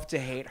love to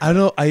hate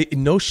her. I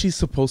know she's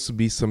supposed to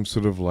be some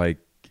sort of like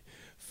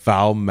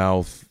foul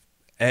mouth.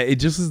 It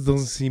just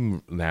doesn't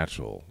seem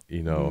natural,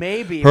 you know.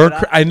 Maybe her.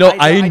 but I know.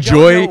 I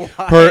enjoy don't know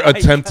why. her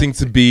attempting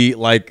to be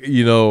like,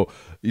 you know,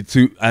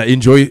 to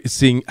enjoy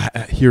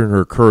hearing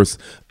her curse.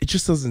 It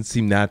just doesn't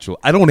seem natural.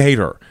 I don't hate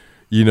her,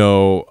 you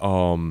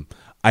know.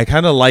 I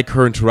kind of like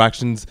her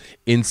interactions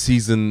in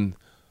season.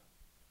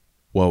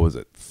 What was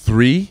it?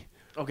 3?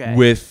 Okay.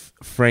 With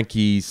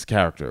Frankie's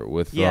character,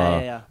 with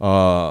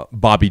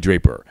Bobby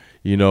Draper,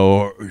 you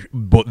know,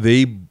 but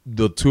the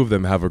two of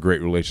them have a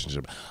great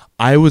relationship.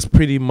 I was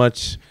pretty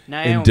much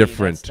Naomi,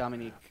 indifferent. that's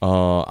Dominique.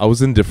 I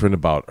was indifferent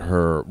about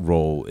her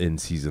role in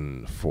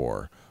season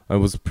 4. I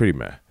was pretty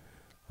meh.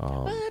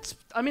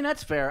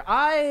 That's fair.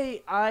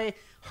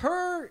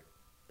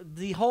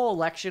 The whole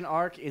election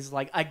arc is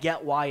like, I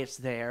get why it's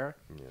there,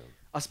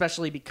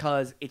 especially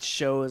because it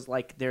shows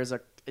like there's a,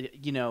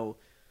 you know,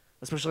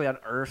 especially on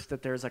Earth,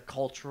 that there's a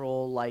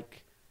cultural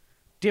like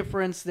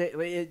difference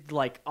that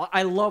like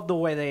I love the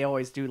way they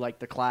always do like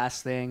the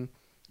class thing.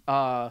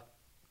 I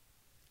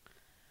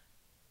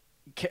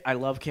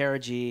love Kara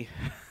G.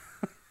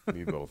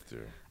 We both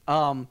do.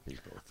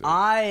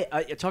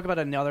 I talk about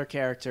another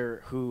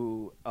character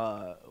who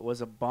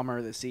was a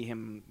bummer to see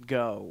him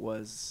go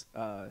was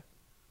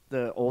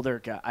the older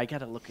guy. I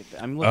gotta look at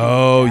that. I'm looking.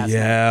 Oh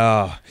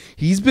yeah,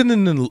 he's been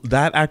in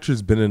that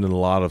actor's been in a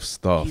lot of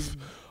stuff.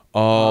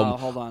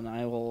 Hold on,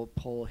 I will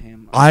pull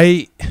him up.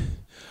 I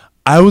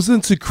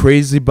wasn't too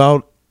crazy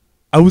about.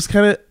 I was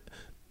kind of.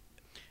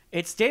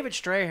 It's David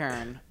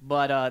Strahan,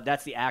 but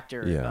that's the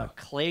actor. Yeah.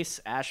 Clace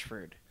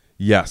Ashford.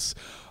 Yes,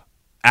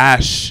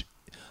 Ash.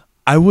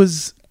 I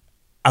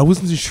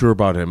wasn't too sure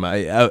about him.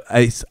 I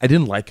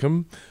didn't like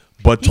him,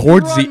 but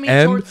towards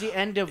the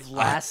end of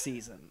last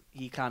season,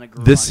 he kind of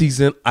grew. This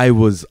season, I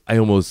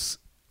almost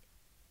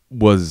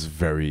was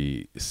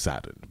very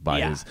saddened by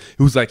his.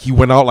 It was like he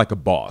went out like a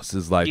boss.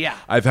 It's like,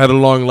 I've had a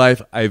long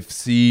life. I've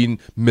seen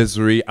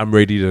misery. I'm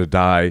ready to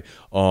die.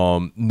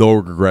 No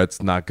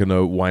regrets. Not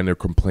gonna whine or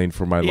complain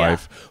for my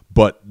life.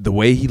 But the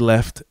way he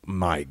left,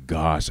 my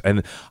gosh.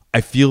 And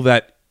I feel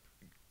that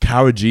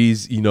Kara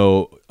G's, you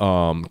know,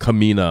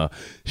 Kamina,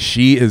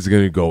 she is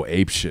gonna go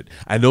ape shit.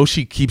 I know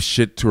she keeps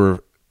shit to her.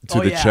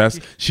 The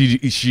chest.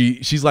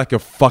 She's like a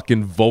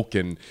fucking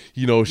Vulcan.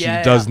 You know, she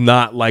does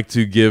not like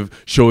to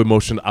show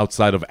emotion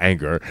outside of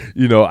anger.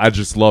 You know, I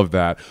just love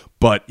that.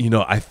 But, you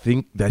know, I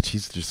think that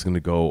she's just going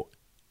to go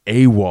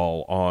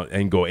AWOL on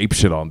and go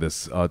apeshit on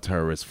this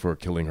terrorist for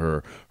killing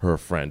her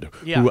friend.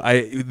 Yeah.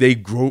 Who they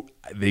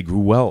grew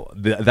well.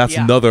 That's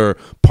another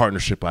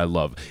partnership I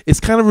love. It's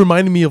kind of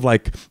reminding me of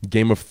like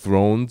Game of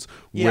Thrones,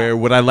 where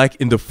what I like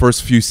in the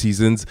first few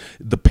seasons,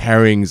 the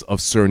pairings of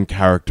certain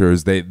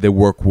characters, they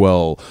work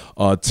well.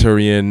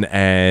 Tyrion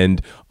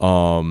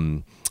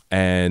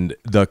and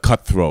the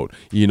Cutthroat,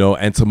 you know,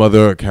 and some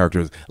other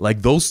characters.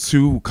 Like those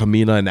two,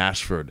 Kamina and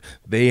Ashford,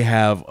 they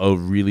have a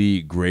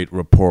really great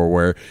rapport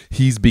where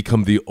he's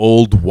become the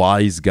old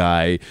wise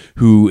guy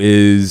who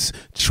is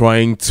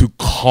trying to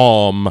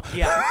calm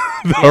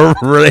the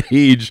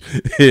rage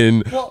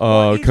in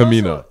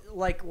Kamina. Also,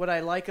 like, what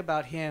I like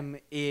about him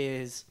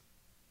is,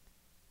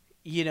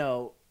 you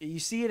know, you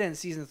see it in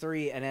season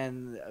 3 and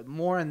then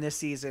more in this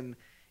season,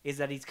 is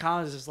that he's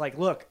kind of just like,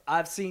 look,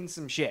 I've seen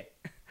some shit.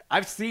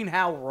 I've seen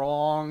how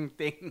wrong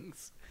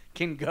things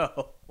can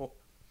go.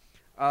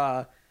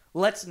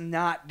 Let's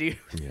not do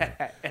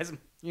that. As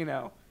you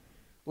know,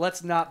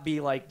 let's not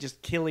be like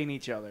just killing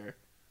each other.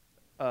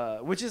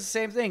 Which is the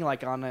same thing,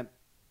 like on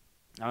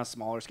a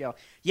smaller scale.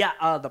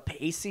 Yeah, the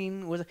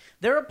pacing was.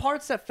 There are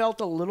parts that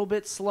felt a little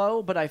bit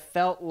slow, but I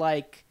felt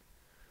like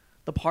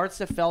the parts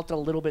that felt a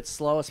little bit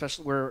slow,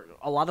 especially where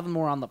a lot of them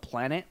were on the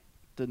planet,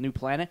 the new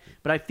planet.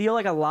 But I feel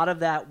like a lot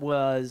of that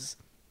was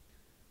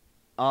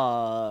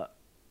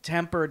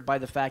tempered by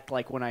the fact,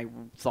 like, when I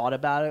thought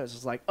about it, it was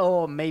just like,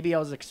 oh, maybe I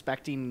was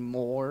expecting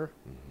more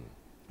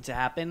to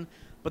happen,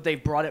 but they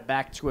brought it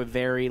back to a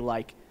very,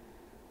 like,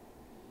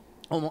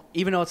 almost,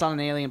 even though it's on an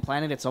alien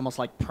planet, it's almost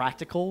like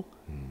practical,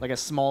 like a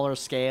smaller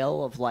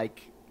scale of,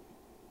 like,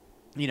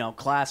 you know,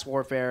 class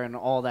warfare and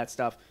all that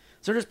stuff.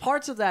 So there's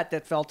parts of that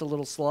that felt a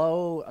little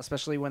slow,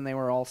 especially when they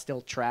were all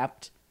still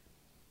trapped.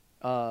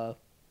 Also,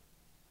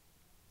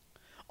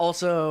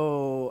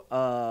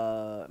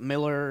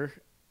 Miller,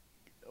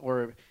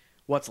 or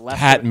what's left.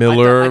 Pat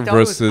Miller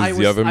versus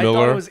the other Miller. I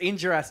thought it was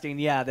interesting,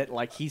 that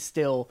like he's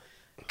still,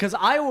 because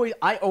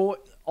all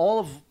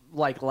of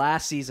like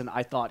last season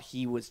I thought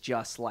he was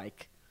just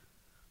like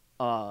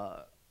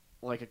a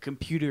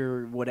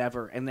computer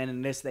whatever, and then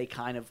in this they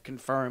kind of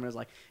confirm it was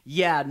like,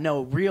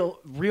 no,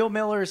 real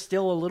Miller is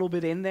still a little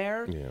bit in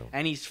there,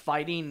 and he's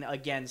fighting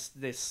against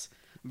this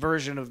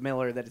version of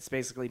Miller that it's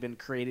basically been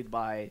created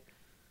by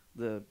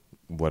the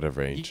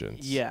whatever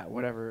ancients.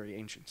 Whatever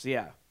ancients.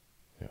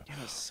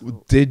 It was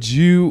so... Did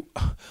you?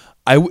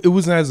 It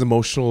wasn't as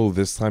emotional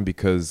this time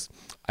because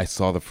I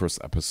saw the first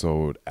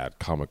episode at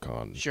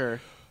Comic-Con.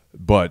 Sure.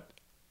 But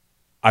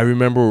I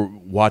remember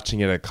watching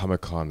it at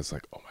Comic-Con. It's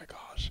like, oh my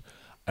gosh,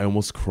 I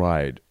almost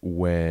cried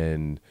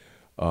when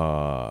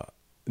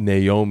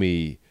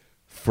Naomi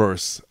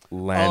first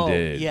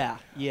landed. Oh,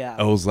 yeah.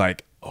 I was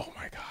like, oh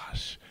my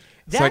gosh.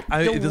 It's That,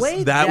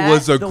 like that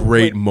was a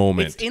great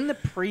moment. It's in the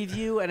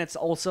preview and it's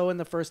also in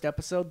the first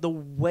episode. The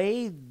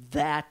way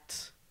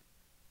that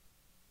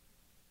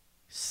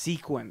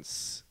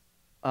sequence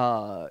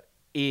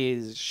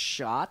is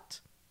shot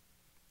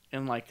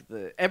and like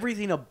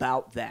everything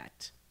about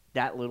that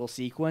little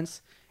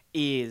sequence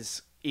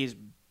is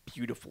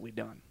beautifully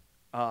done.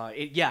 I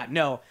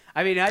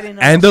mean, I didn't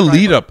know. And the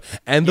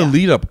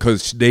lead up,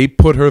 because they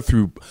put her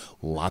through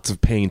lots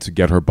of pain to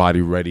get her body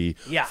ready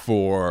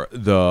for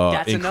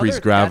the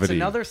increased gravity. That's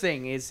another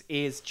thing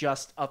is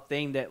just a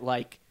thing that,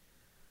 like,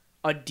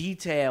 a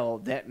detail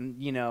that,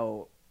 you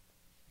know,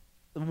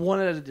 one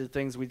of the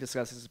things we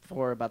discussed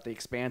before about the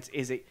Expanse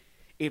is it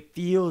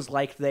feels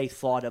like they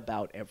thought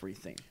about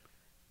everything.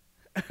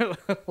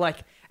 Like,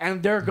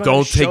 and they're going to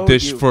don't show take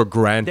this you, for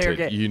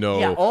granted, you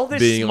know, all this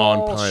being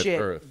small on planet shit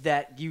Earth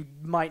that you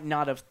might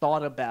not have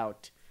thought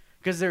about,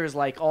 because there's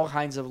like all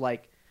kinds of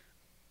like,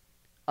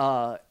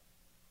 here's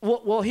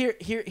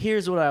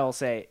what I will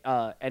say,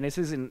 and this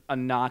isn't a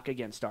knock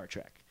against Star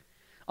Trek.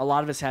 A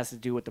lot of this has to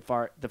do with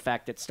the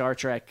fact that Star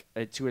Trek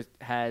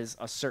has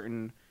a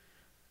certain,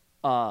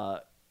 I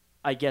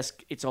guess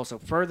it's also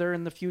further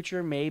in the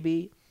future,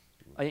 maybe,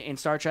 in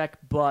Star Trek,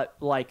 but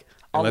like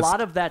a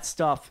lot of that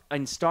stuff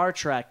in Star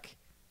Trek,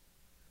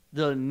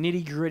 the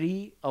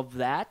nitty-gritty of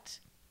that,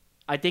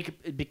 I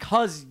think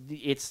because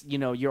it's, you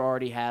know, you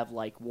already have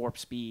like warp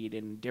speed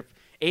and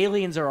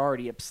aliens are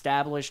already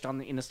established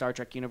in the Star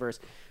Trek universe,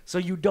 so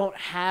you don't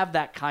have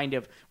that kind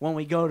of, when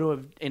we go to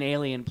an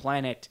alien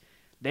planet,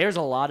 there's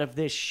a lot of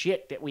this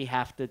shit that we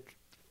have to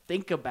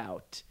think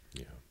about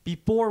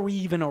before we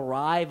even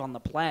arrive on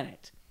the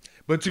planet.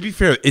 But to be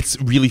fair, it's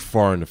really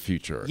far in the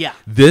future. Yeah.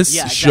 This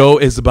show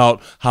exactly. is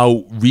about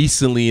how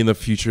recently in the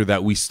future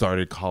that we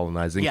started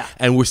colonizing,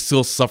 and we're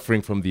still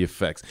suffering from the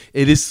effects.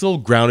 It is still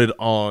grounded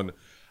on,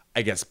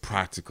 I guess,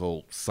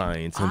 practical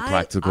science and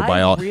practical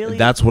biology. Really,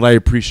 that's what I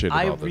appreciate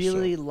about this show. I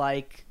really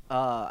like,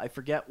 I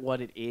forget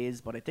what it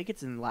is, but I think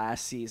it's in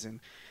last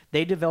season.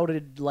 They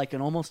devoted like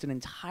almost an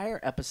entire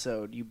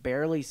episode. I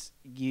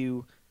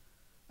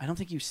don't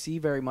think you see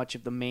very much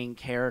of the main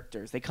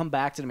characters. They come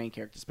back to the main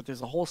characters, but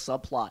there's a whole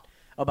subplot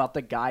about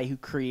the guy who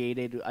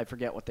created, I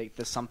forget what the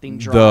something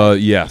drive.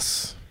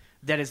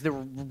 That is the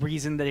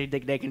reason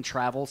that they can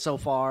travel so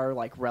far,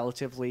 like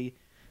relatively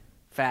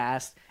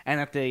fast,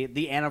 and that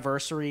the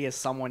anniversary is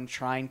someone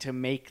trying to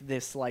make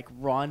this like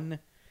run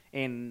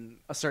in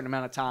a certain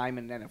amount of time,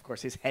 and then of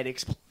course his head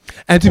explodes.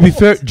 And to be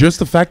fair, just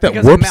the fact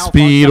that warp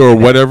speed or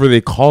whatever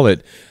they call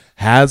it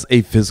has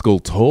a physical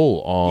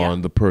toll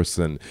on the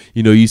person.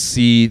 You know, you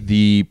see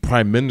the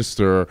prime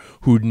minister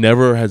who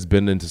never has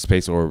been into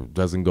space or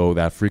doesn't go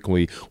that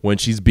frequently, when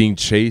she's being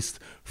chased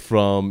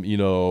from, you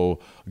know,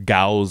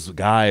 Gao's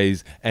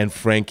guys and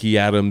Frankie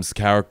Adams'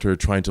 character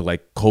trying to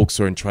like coax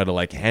her and try to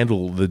like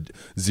handle the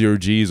zero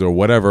G's or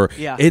whatever.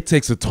 It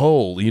takes a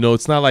toll. You know,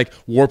 it's not like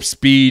warp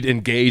speed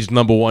engaged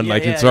 #1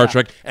 like in Star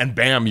Trek and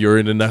bam, you're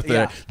in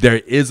another. There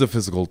is a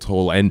physical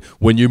toll, and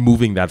when you're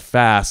moving that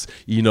fast,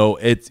 you know,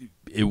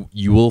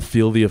 you will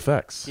feel the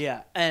effects.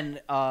 Yeah,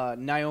 and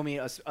Naomi,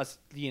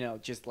 you know,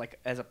 just like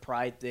as a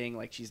pride thing,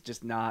 like she's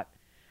just not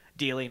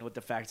dealing with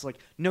the fact. It's like,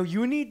 no,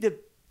 you need to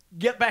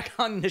get back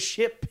on the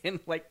ship, and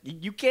like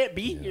you can't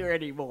be here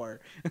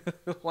anymore.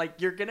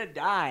 Like you're gonna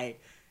die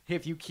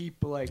if you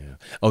keep like.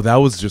 Oh, that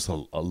was just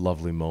a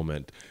lovely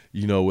moment.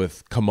 You know,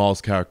 with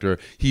Kamal's character,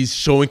 he's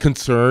showing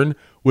concern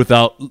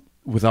without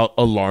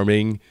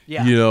alarming,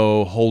 you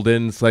know,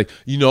 Holden. It's like,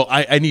 you know,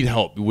 I need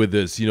help with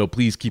this, you know,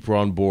 please keep her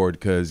on board,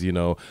 because, you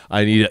know,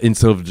 I need,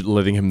 instead of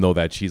letting him know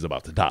that she's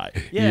about to die,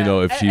 you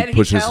know, if she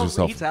pushes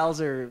herself. He tells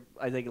her,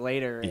 I think,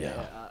 later,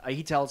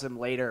 he tells him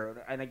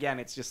later, and again,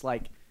 it's just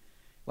like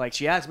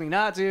she asked me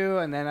not to,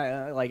 and then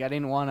I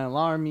didn't want to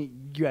alarm you.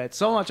 You had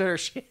so much other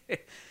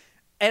shit.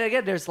 And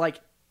again, there's like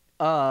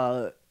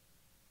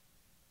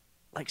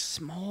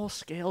small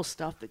scale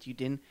stuff that you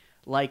didn't,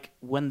 like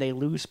when they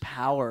lose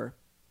power.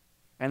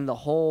 And the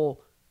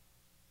whole,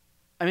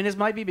 I mean, this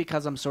might be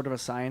because I'm sort of a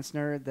science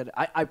nerd, that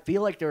I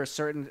feel like there are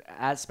certain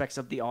aspects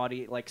of the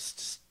audience, like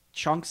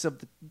chunks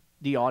of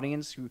the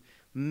audience who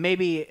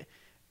maybe,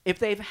 if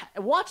they've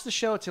watched the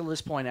show till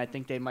this point, I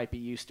think they might be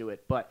used to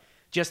it. But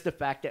just the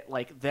fact that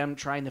like them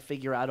trying to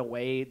figure out a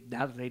way,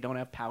 now that they don't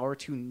have power,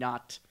 to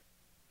not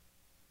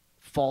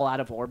fall out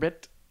of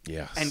orbit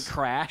and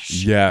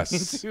crash.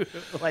 Into,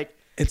 like,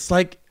 it's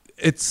like,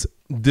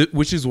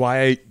 which is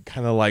why I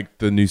kind of like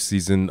the new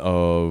season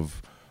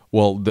of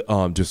well,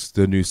 just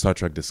the new Star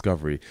Trek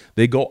Discovery,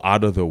 they go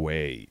out of the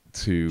way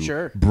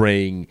to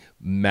bring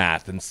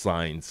math and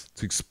science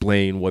to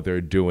explain what they're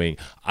doing.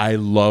 I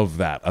love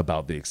that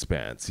about The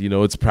Expanse.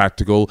 It's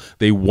practical.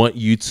 They want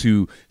you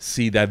to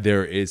see that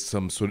there is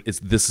some sort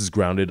of, this is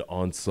grounded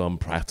on some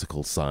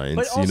practical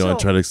science, also, and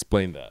try to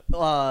explain that.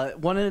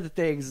 One of the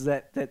things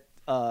that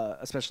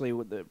especially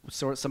with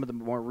some of the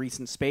more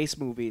recent space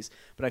movies,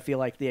 but I feel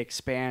like The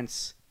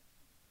Expanse,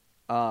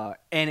 and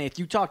if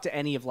you talk to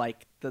any of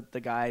like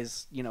the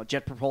guys,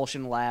 Jet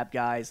Propulsion Lab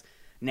guys,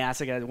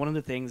 NASA guys, one of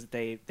the things that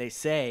they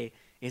say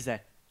is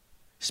that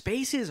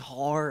space is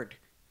hard.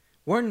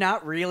 We're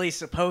not really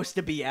supposed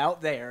to be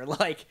out there.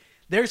 Like,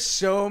 there's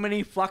so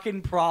many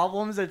fucking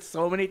problems and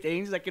so many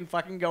things that can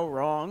fucking go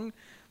wrong.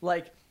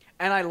 Like,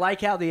 and I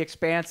like how The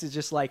Expanse is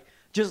just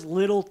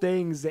little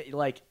things that,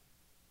 like,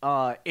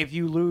 if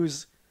you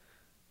lose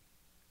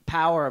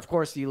power, of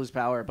course you lose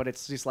power, but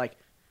it's just like,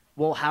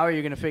 well, how are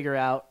you going to figure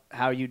out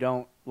how you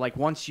don't, like,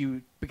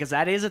 because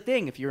that is a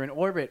thing. If you're in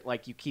orbit,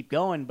 like, you keep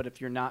going, but if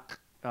you're not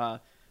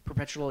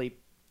perpetually,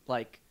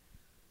 like,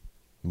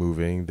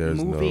 moving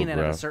and at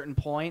a certain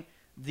point,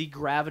 the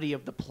gravity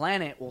of the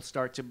planet will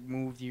start to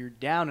move you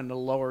down, and the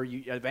lower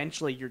you,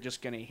 eventually you're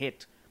just going to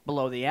hit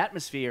below the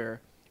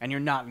atmosphere, and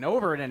you're not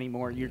over it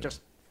anymore. You're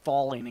just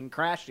falling and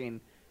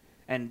crashing,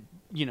 and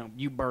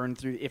you burn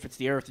through. If it's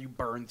the Earth, you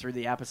burn through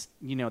the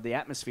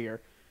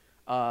atmosphere.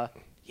 And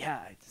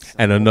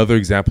another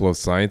example of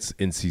science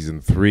in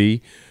season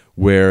 3,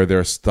 where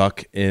they're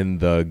stuck in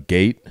the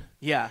gate.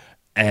 Yeah.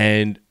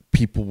 And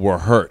people were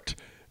hurt.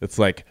 It's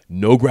like,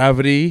 no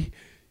gravity,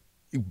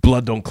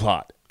 blood don't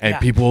clot, and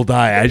people will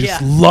die. I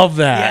just love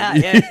that.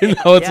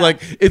 It's like,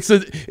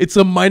 it's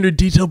a minor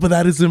detail, but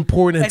that is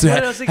important. And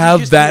to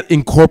have that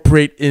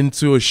incorporate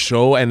into a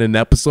show and an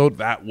episode,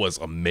 that was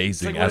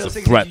amazing as a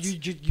threat. You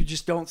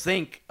just don't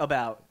think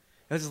about.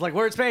 It's just like,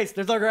 we're in space,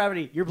 there's no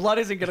gravity, your blood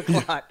isn't going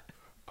to clot.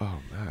 Oh,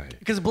 my.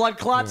 Because blood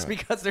clots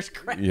because there's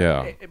gravity.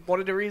 Yeah. One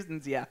of the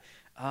reasons,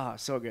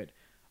 so good.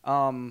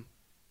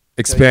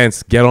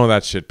 Expanse, get on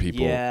that shit,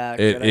 people. Yeah,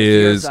 it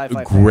is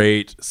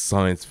great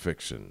science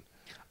fiction.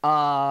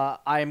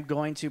 I'm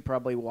going to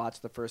probably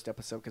watch the first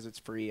episode because it's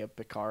free of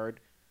Picard.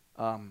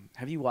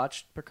 Have you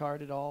watched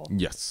Picard at all?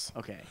 Yes.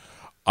 Okay.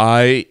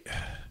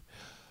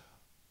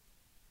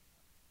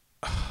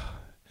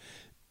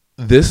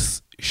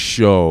 This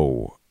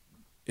show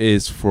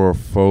is for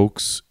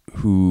folks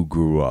who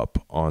grew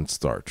up on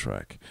Star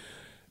Trek.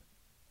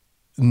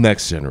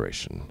 Next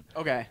generation.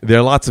 Okay. There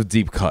are lots of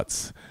deep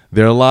cuts.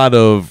 There are a lot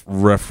of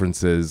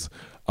references.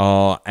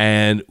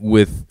 And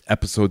with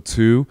episode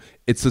 2,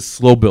 it's a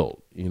slow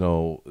build.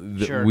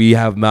 We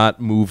have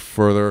not moved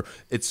further.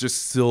 It's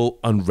just still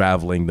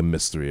unraveling the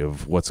mystery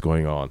of what's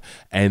going on.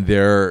 And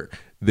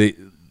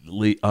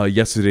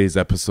yesterday's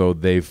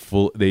episode, they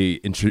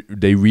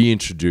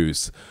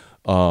reintroduce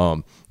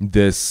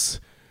this,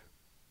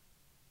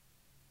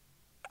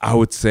 I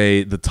would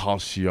say, the Tal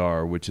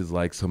Shiar, which is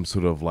like some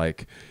sort of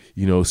like,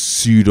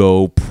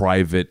 pseudo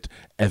private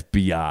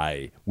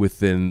FBI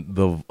within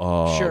the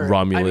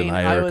Romulan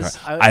hierarchy.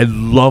 I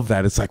love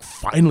that. It's like,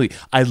 finally,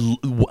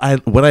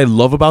 what I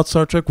love about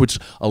Star Trek, which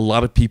a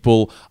lot of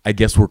people, I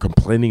guess, were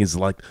complaining, is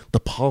like the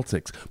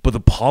politics. But the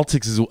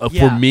politics is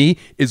for me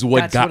is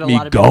what got me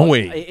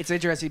going. It's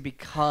interesting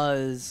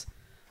because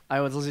I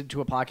was listening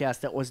to a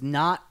podcast that was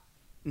not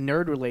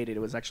nerd related.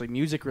 It was actually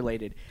music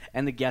related,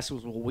 and the guest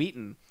was Will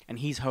Wheaton, and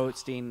he's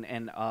hosting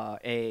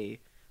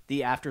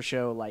the after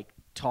show like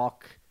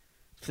talk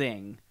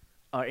thing,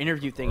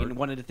 interview thing, and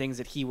one of the things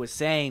that he was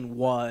saying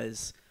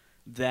was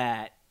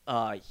that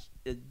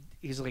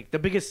he's like, the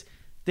biggest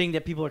thing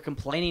that people are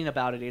complaining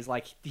about it is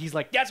like, he's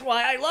like, that's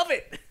why I love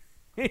it.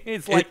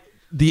 It's like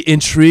the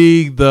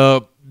intrigue,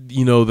 the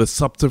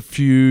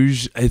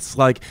subterfuge. It's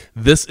like,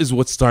 this is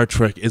what Star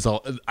Trek is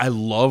all. I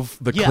love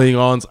the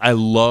Klingons. I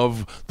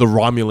love the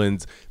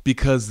Romulans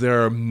because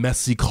they're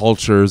messy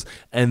cultures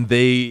and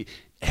they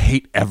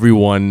hate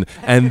everyone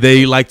and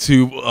they like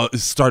to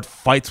start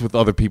fights with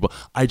other people.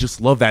 I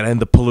just love that, and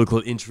the political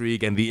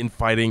intrigue and the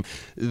infighting.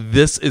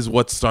 This is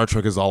what Star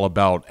Trek is all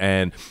about,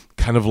 and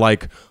kind of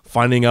like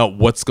finding out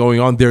what's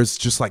going on. There's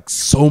just like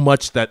so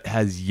much that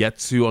has yet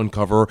to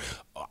uncover.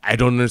 I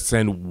don't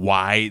understand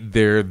why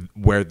they're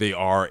where they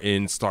are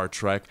in Star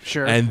Trek.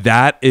 Sure. And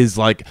that is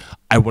like,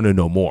 I want to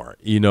know more.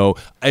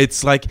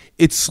 It's like,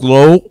 it's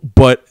slow,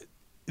 but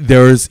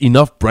there's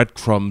enough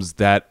breadcrumbs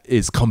that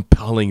is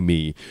compelling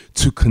me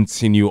to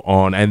continue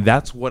on, and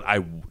that's what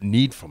I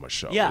need from a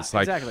show. Yeah, it's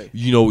like, exactly.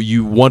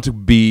 You want to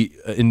be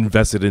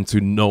invested into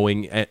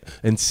knowing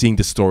and seeing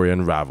the story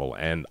unravel,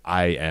 and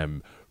I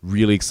am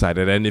really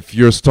excited. And if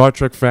you're a Star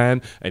Trek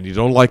fan and you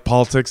don't like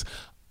politics,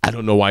 I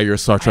don't know why you're a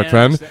Star Trek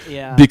fan,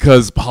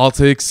 because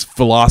politics,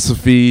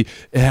 philosophy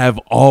have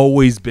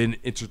always been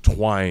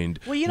intertwined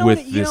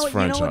with this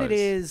franchise. You know what it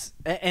is,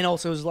 and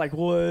also it's like,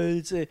 well,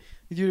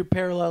 you're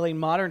paralleling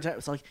modern times.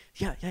 It's like,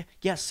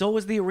 yeah. So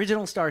was the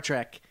original Star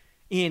Trek.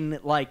 In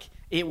like,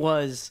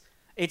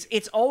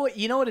 it's always,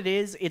 you know what it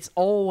is. It's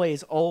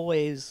always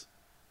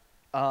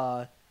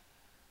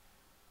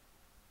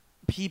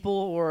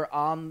people who are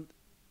on,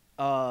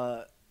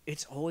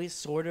 it's always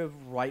sort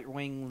of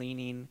right-wing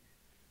leaning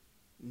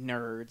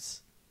nerds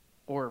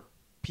or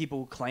people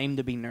who claim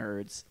to be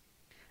nerds.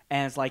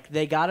 And it's like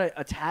they got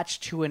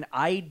attached to an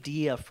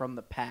idea from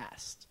the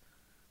past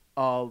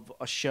of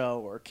a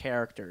show or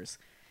characters.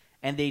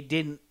 And they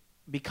didn't,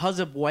 because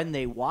of when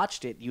they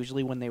watched it,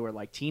 usually when they were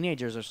like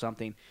teenagers or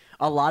something,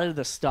 a lot of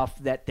the stuff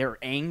that they're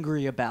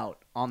angry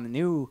about on the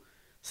new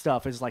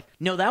stuff is like,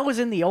 no, that was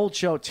in the old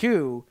show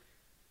too.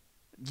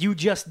 You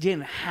just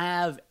didn't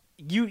have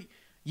you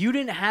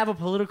didn't have a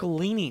political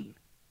leaning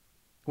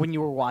when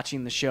you were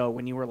watching the show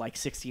when you were like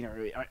 16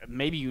 or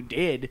maybe you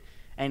did,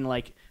 and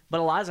like, but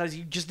a lot of times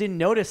you just didn't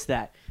notice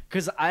that,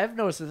 because I've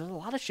noticed that there's a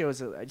lot of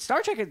shows.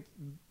 Star Trek,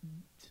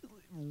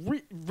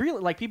 really,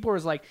 like people were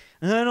like,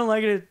 I don't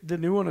like it. The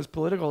new one is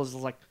political. It's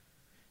like,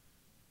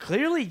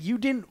 clearly you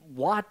didn't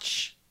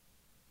watch.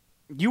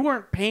 You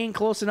weren't paying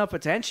close enough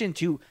attention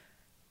to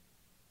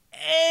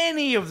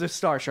any of the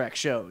Star Trek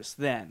shows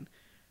then,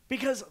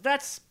 because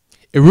that's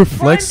it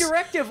reflects Prime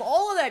Directive.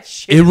 All of that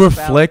shit. It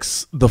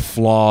reflects the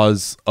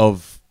flaws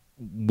of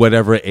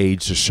whatever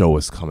age the show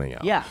is coming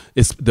out. Yeah.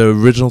 It's the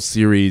original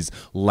series,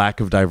 lack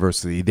of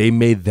diversity. They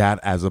made that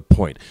as a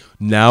point.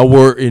 Now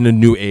we're in a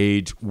new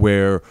age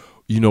where,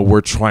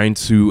 we're trying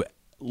to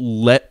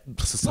let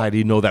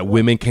society know that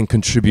women can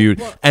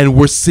contribute, and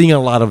we're seeing a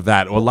lot of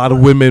that. A lot of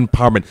women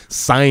empowerment.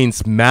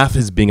 Science, math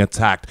is being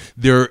attacked.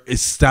 They're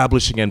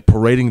establishing and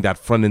parading that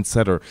front and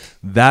center.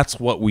 That's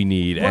what we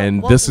need,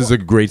 and this is a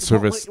great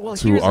service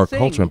to our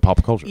culture and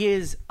pop culture.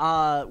 Is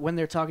when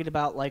they're talking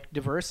about like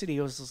diversity,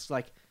 it was just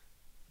like,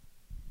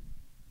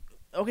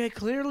 okay,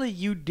 clearly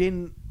you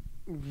didn't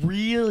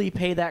really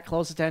pay that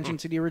close attention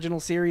to the original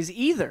series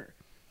either,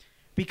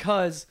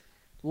 because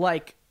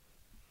like,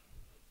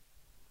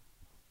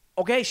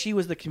 okay, she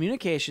was the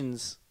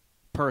communications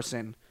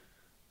person,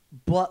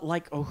 but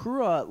like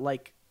Uhura,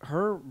 like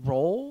her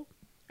role,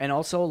 and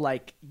also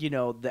like, the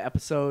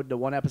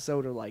one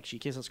episode or like she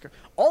kisses her,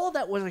 all of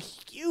that was a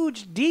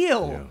huge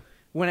deal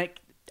when it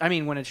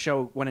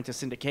show went into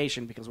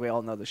syndication, because we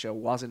all know the show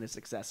wasn't a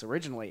success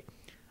originally.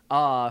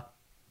 Also,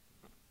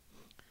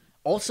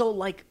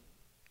 like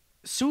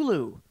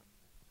Sulu,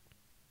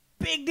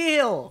 big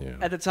deal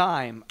at the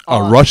time.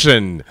 A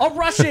Russian,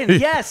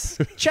 yes,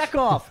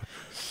 Chekhov.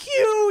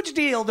 Huge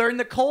deal during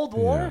the Cold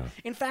War. Yeah.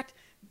 In fact,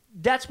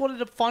 that's one of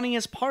the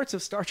funniest parts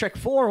of Star Trek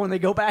 4 when they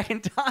go back in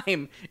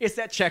time, is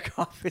that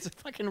Chekhov is a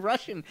fucking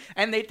Russian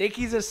and they think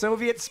he's a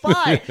Soviet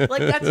spy.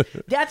 Like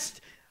that's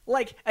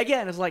like,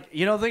 again, it's like,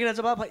 you don't think that's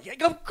about,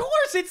 like, of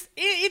course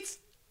it's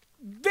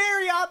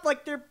very odd.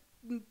 Like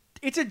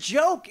it's a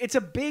joke. It's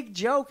a big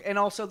joke. And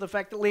also the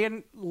fact that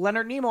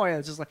Leonard Nimoy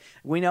is just like,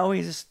 we know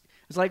it's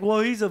like, well,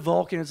 he's a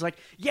Vulcan. It's like,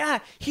 yeah,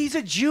 he's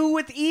a Jew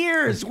with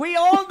ears. We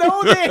all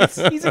know this.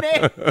 He's an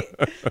alien.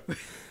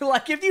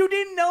 Like, if you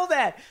didn't know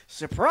that,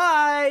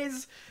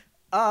 surprise.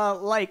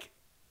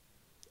 It's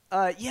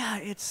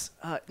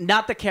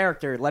not the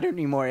character, Leonard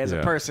Nimoy, as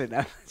a person.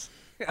 I'm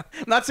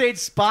not saying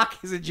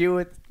Spock is a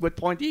Jew with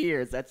pointy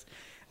ears. That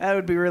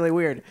would be really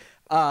weird.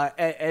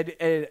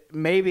 And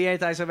maybe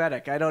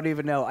anti-Semitic. I don't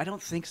even know. I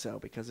don't think so,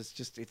 because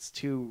it's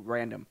too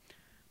random.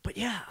 But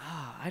yeah,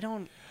 I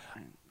don't.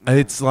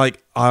 It's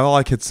like, all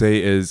I could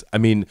say is,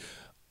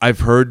 I've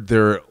heard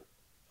there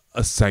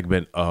a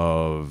segment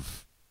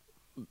of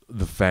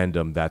the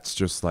fandom that's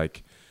just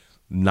like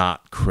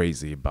not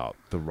crazy about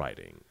the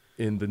writing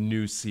in the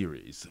new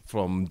series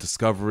from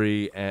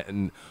Discovery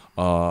and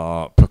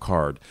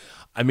Picard.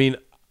 I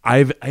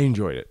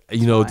enjoyed it.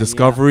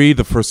 Discovery,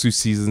 the first 2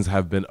 seasons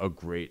have been a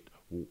great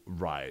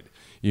ride.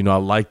 I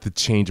like the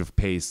change of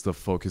pace, the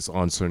focus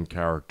on certain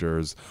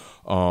characters,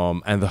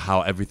 and how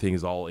everything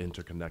is all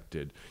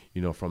interconnected.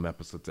 From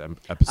episode to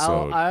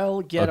episode. I'll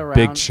get around.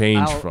 Big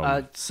change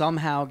I'll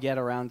somehow get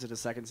around to the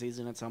second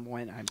season at some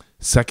point.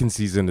 Second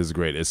season is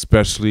great,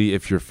 especially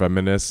if you're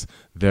feminist.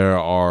 There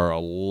are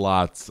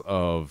lots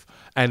of,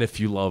 and if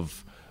you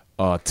love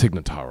Tig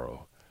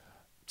Notaro.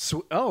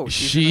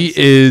 She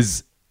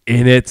is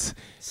in it.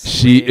 Sweet.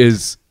 She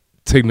is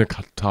Tig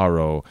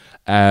Notaro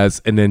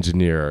as an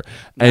engineer.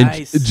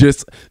 Nice. And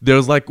just,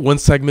 there's like one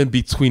segment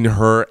between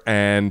her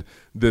and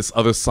this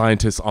other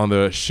scientist on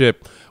the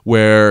ship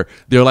where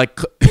they're like,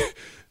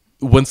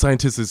 one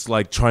scientist is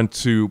like trying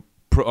to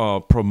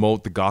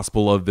promote the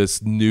gospel of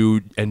this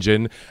new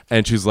engine,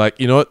 and she's like,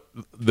 you know what,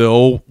 the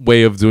old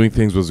way of doing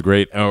things was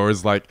great,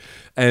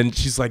 and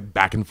she's like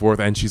back and forth,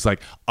 and she's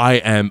like, I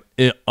am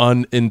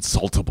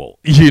uninsultable,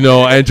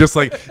 and just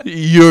like,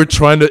 you're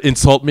trying to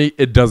insult me,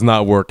 it does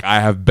not work,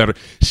 I have better.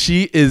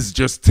 She is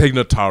just Tig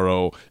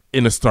Notaro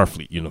in a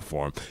Starfleet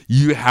uniform.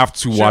 You have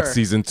to watch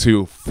season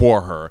 2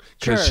 for her,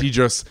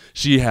 because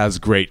she has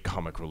great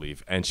comic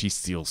relief, and she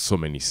steals so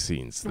many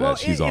scenes that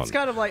she's on. It's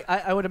kind of like,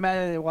 I would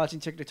imagine watching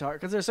Tig Notaro,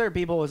 because there's certain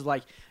people who's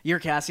like, you're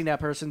casting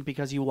that person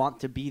because you want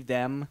to be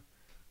them,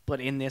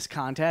 but in this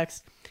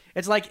context,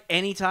 it's like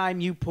anytime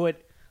you put,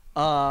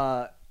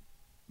 because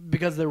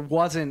there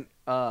wasn't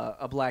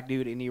a black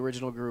dude in the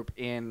original group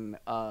in,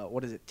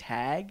 what is it,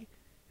 Tag?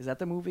 Is that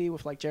the movie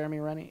with like Jeremy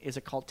Renner? Is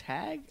it called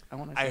Tag?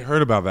 I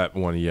heard about that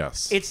one.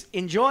 Yes, it's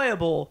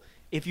enjoyable.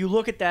 If you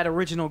look at that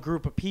original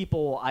group of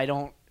people, I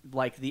don't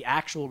like the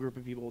actual group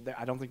of people.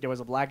 I don't think there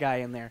was a black guy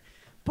in there,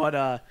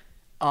 but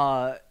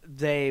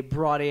they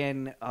brought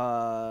in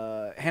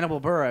Hannibal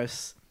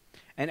Buress,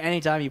 and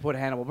anytime you put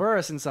Hannibal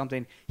Buress in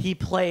something, he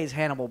plays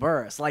Hannibal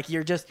Buress. Like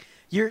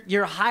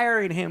you're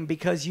hiring him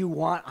because you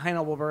want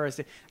Hannibal Buress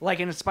to, like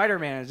in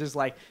Spider-Man. It's just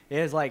like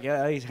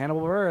he's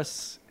Hannibal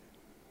Buress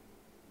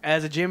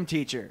as a gym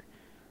teacher.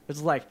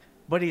 It's like,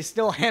 but he's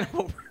still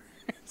Hannibel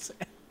Buress.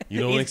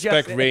 You don't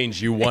expect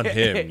range. You want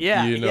him.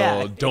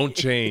 Yeah. Don't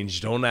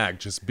change. Don't act.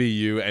 Just be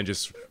you and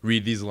just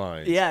read these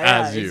lines.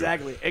 Yeah,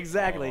 exactly.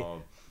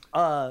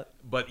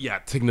 But yeah,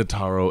 Tig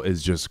Notaro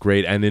is just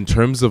great. And in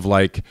terms of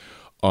like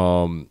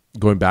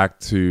going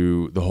back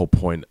to the whole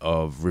point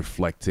of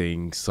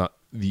reflecting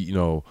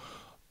the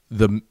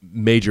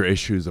major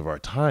issues of our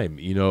time,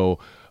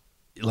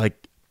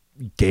 like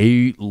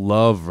gay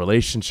love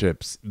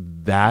relationships,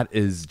 that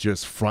is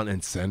just front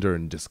and center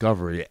in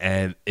Discovery,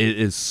 and it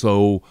is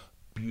so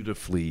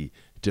beautifully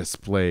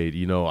displayed.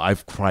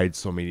 I've cried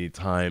so many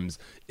times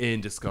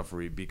in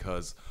Discovery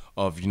because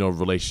of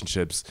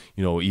relationships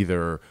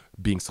either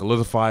being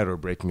solidified or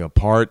breaking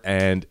apart,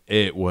 and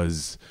it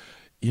was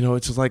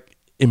it's just like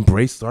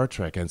embrace Star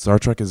Trek, and Star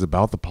Trek is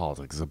about the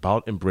politics. It's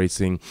about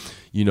embracing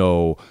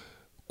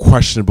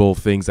questionable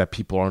things that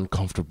people aren't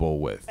comfortable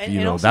with.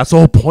 And also, that's the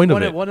whole point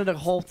of it. One of the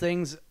whole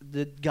things,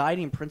 the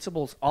guiding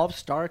principles of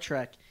Star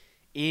Trek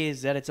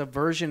is that it's a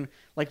version,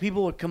 like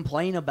people would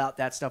complain about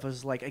that stuff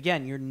is like,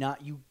 again, you're not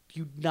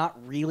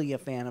really a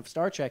fan of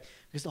Star Trek,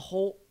 because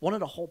one of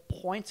the whole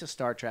points of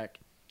Star Trek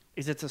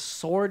is it's a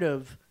sort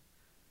of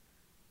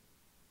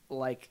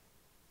like,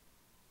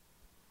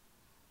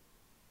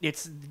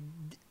 it's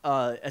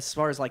as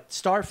far as like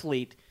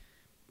Starfleet,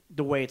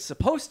 the way it's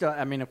supposed to.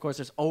 I mean, of course,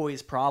 there's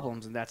always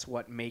problems, and that's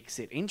what makes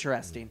it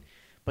interesting.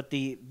 But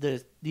the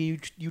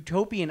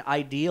utopian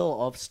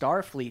ideal of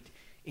Starfleet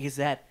is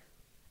that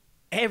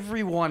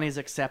everyone is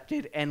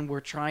accepted, and we're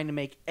trying to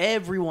make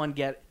everyone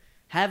get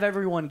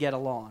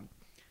along,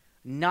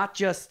 not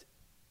just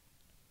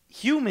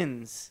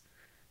humans,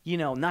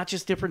 not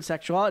just different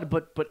sexuality,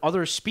 but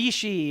other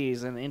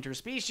species and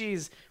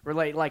interspecies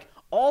relate. Like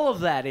all of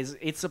that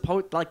it's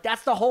supposed, like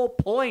that's the whole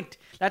point.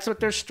 That's what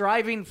they're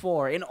striving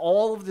for in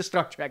all of the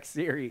Star Trek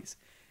series,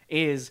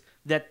 is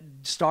that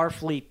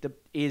Starfleet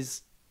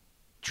is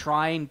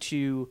trying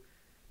to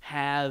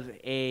have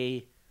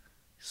a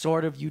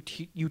sort of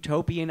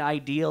utopian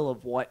ideal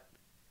of what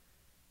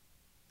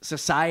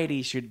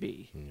society should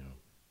be.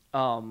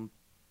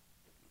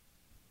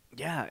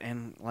 Yeah,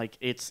 and like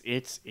it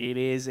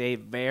is a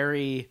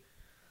very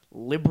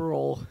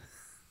liberal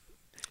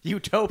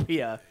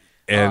utopia.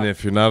 And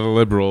if you're not a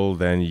liberal,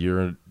 then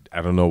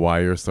I don't know why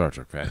you're a Star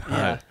Trek fan.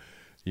 Yeah.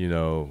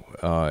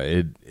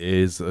 It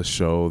is a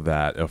show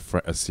that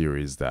a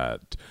series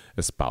that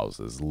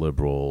espouses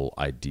liberal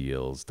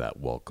ideals, that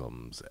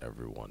welcomes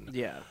everyone.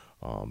 Yeah.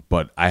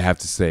 But I have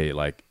to say,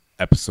 like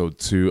episode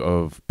 2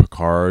 of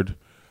Picard,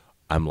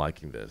 I'm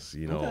liking this.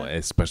 Okay.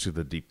 Especially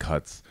the deep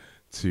cuts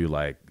to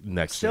like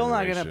next. Still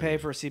generation. not gonna pay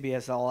for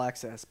CBS All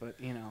Access, but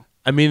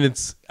I mean,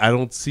 I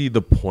don't see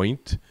the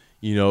point.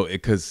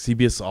 Because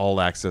CBS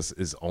All Access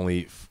is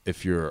only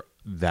if you're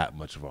that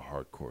much of a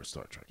hardcore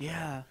Star Trek fan.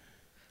 Yeah.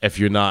 If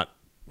you're not,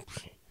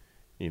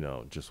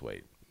 just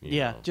wait.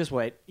 Just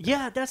wait.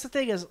 Yeah, that's the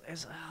thing is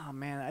oh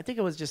man, I think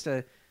it was just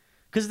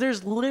because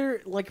there's literally,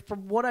 like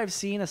from what I've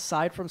seen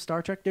aside from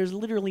Star Trek, there's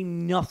literally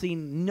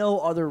no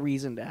other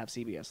reason to have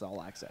CBS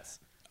All Access.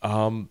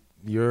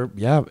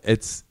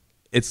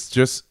 It's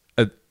just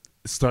a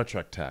Star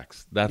Trek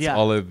tax. That's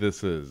all of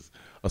this is.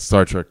 A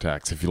Star Trek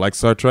tax. If you like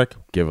Star Trek,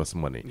 give us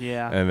money.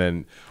 Yeah. And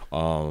then,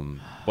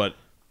 but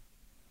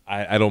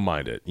I don't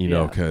mind it,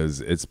 because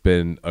it's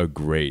been a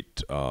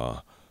great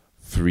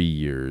 3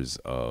 years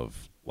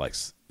of like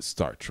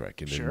Star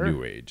Trek in the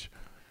new age.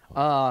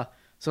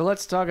 So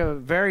let's talk a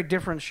very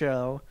different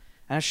show,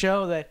 and a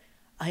show that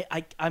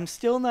I'm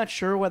still not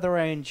sure whether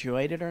I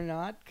enjoyed it or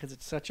not, because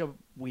it's such a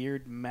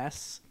weird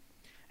mess,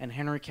 and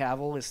Henry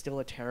Cavill is still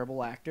a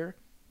terrible actor.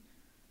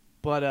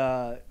 But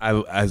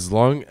as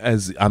long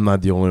as I'm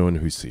not the only one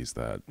who sees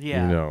that,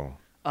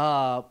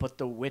 but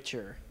The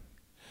Witcher.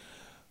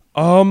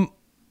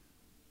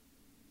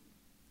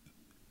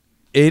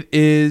 It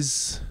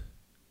is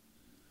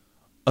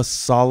a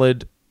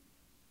solid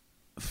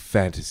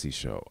fantasy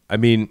show. I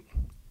mean,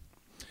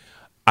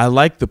 I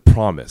like the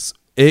promise.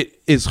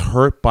 It is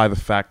hurt by the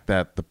fact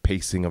that the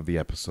pacing of the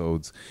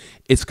episodes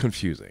is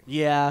confusing.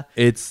 Yeah,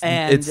 it's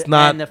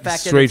not and the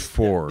fact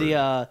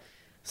straightforward.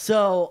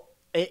 So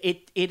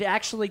it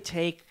actually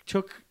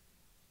took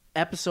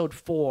episode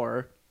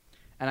 4,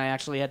 and I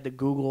actually had to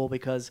Google,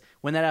 because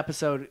when that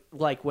episode,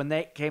 like when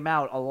they came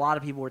out, a lot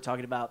of people were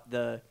talking about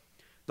the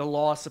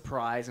Law of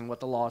Surprise and what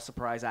the Law of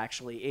Surprise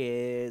actually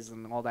is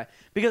and all that.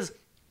 Because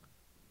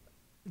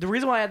the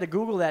reason why I had to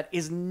Google that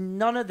is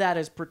none of that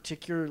is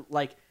particular.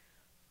 Like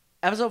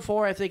episode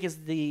 4, I think,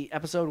 is the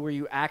episode where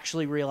you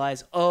actually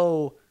realize,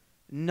 oh,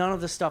 none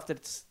of the stuff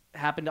that's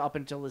happened up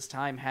until this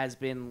time has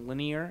been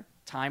linear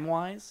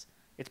time-wise.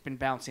 It's been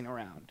bouncing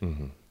around.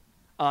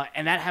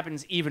 And that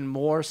happens even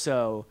more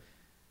so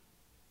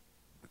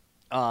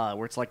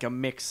where it's like a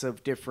mix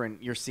of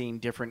you're seeing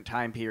different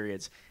time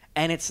periods.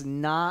 And it's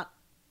not,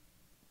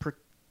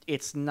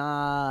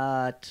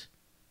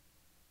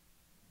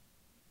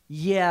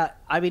 yeah,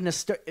 I mean,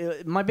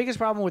 my biggest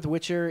problem with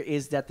Witcher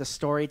is that the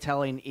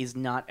storytelling is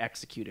not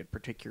executed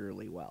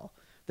particularly well.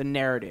 The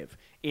narrative,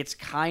 it's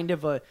kind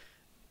of a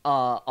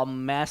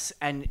mess,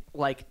 and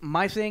like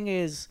my thing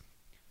is,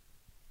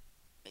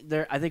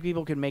 I think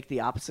people can make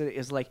the opposite.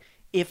 Is like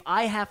if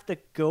I have to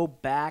go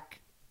back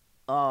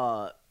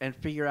and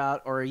figure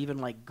out, or even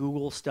like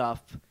Google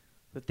stuff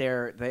that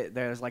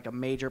there's like a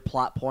major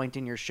plot point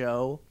in your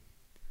show,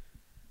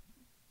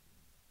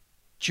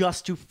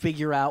 just to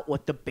figure out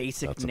what the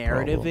basic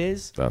narrative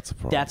is. That's a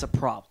problem. That's a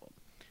problem.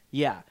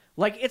 Yeah.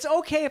 Like, it's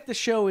okay if the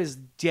show is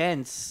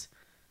dense,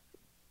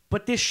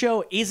 but this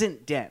show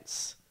isn't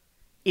dense.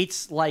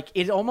 It's like,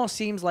 it almost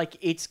seems like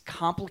it's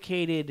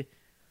complicated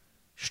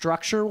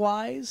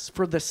structure-wise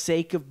for the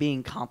sake of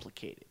being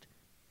complicated.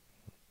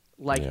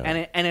 Like,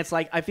 yeah. and it's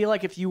like, I feel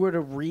like if you were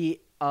to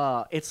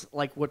it's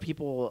like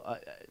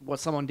what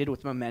someone did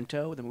with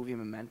Memento, the movie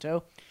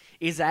Memento,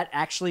 is that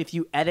actually if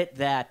you edit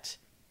that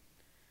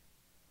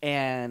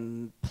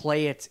and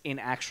play it in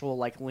actual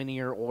like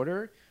linear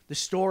order, the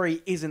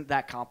story isn't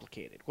that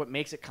complicated. What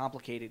makes it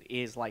complicated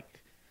is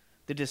like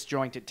the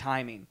disjointed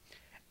timing.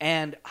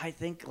 And I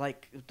think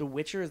like The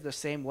Witcher is the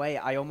same way.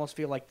 I almost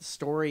feel like the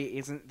story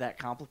isn't that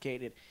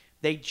complicated.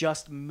 They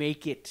just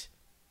make it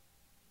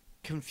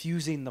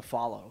confusing to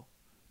follow.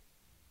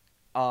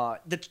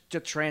 The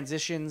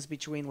transitions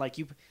between like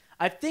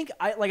I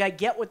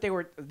get what they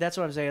were. That's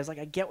what I'm saying. Is like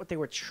I get what they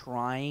were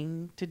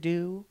trying to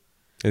do.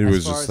 It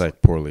was just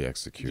like poorly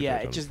executed. Yeah,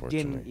 it just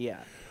didn't. Yeah.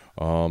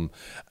 I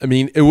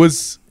mean, it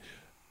was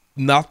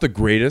not the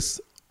greatest,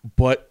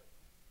 but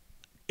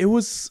it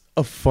was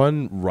a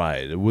fun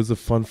ride. It was a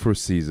fun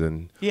first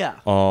season. Yeah.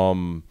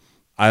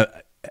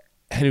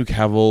 Henry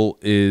Cavill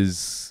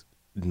is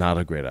not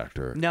a great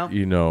actor. No.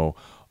 You know,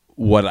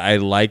 what I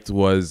liked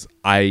was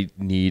I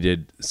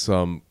needed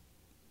some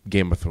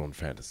Game of Thrones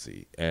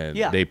fantasy, and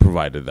they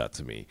provided that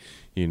to me.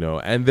 You know,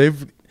 and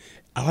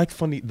I like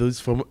those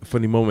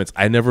funny moments.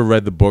 I never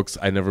read the books.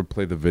 I never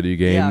played the video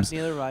games.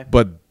 Yeah, neither have I.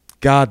 But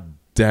god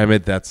damn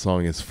it, that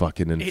song is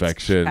fucking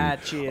infection. It's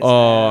catchy as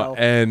hell.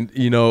 And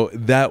you know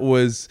that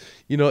was,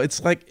 you know,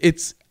 it's like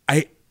it's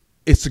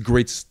a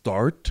great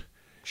start.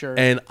 Sure.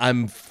 And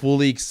I'm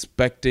fully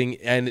expecting,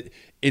 and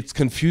it's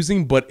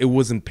confusing, but it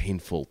wasn't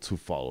painful to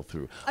follow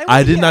through.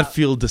 I did not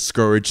feel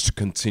discouraged to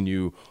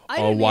continue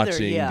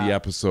watching the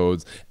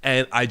episodes,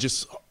 and I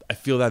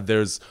feel that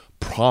there's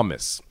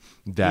promise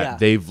that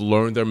they've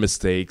learned their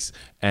mistakes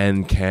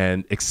and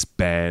can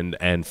expand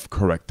and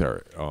correct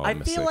their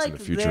mistakes in the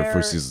future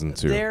for season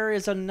 2. There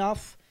is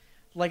enough,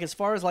 like as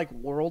far as like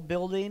world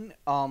building,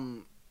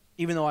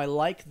 even though I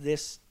like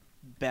this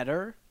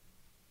better,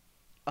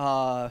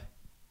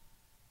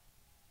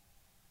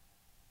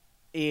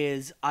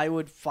 is I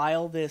would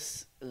file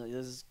this.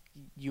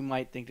 You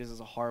might think this is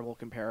a horrible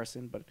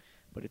comparison, but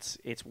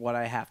it's what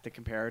I have to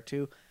compare it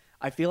to.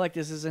 I feel like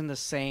this is in the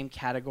same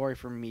category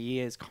for me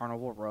as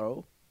Carnival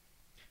Row,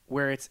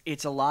 where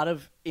it's a lot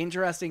of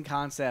interesting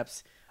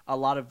concepts, a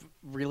lot of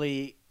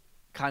really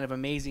kind of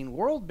amazing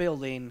world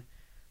building,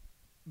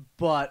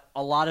 but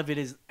a lot of it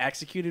is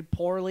executed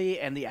poorly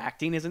and the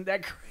acting isn't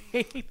that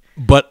great.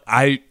 But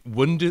I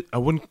wouldn't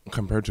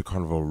compare it to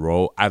Carnival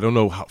Row. I don't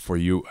know how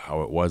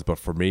it was, but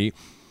for me,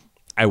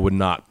 I would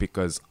not,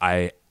 because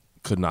I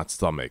could not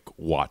stomach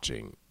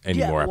watching any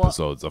more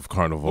episodes of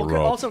Carnival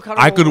Row. Also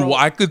Carnival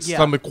I could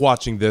stomach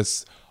watching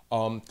this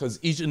because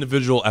each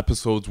individual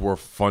episodes were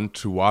fun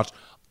to watch.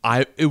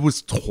 It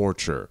was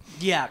torture.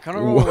 Yeah,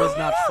 Carnival Row was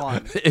not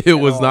fun. It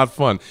was not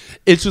fun.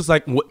 It's just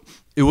like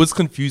it was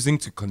confusing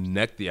to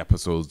connect the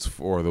episodes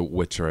for The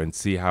Witcher and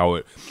see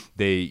how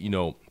they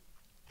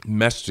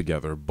mesh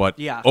together. But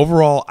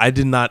overall, I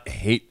did not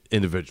hate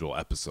individual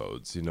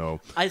episodes. You know,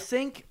 I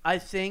think,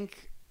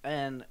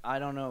 and I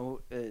don't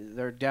know.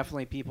 There are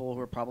definitely people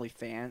who are probably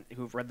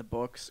who've read the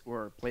books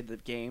or played the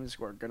games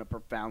who are going to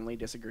profoundly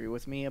disagree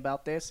with me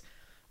about this.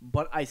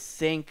 But I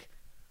think,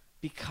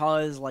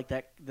 because like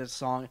the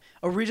song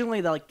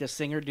originally, like the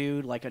singer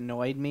dude like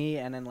annoyed me,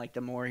 and then like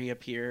the more he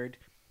appeared,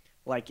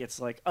 like it's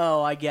like,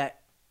 oh, I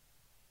get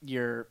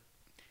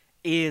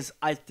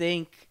I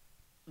think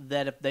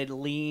that if they'd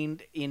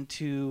leaned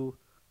into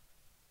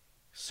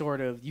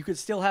sort of, you could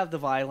still have the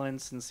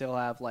violence and still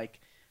have like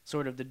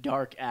sort of the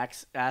dark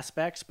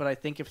aspects, but I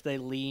think if they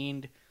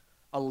leaned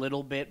a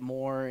little bit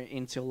more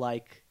into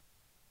like,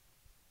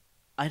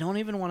 I don't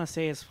even want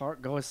to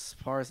go as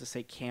far as to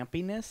say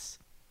campiness,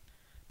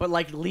 but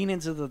like lean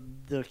into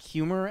the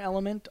humor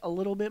element a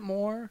little bit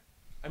more.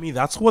 I mean,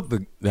 that's what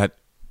that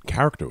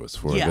character was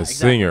for,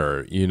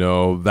 singer. You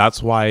know,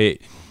 that's why,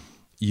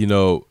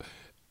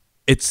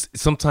 it's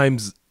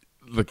sometimes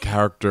the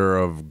character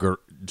of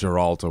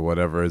Geralt or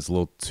whatever is a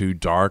little too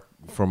dark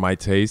for my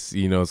taste.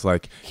 It's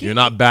like you're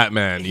not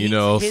Batman.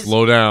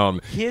 Slow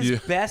down. His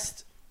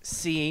best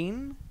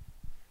scene,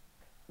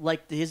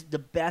 like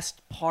the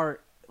best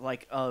part,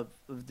 like of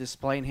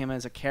displaying him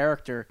as a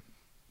character.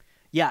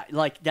 Yeah,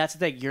 like that's the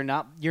thing.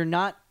 You're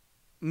not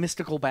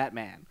mystical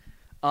Batman.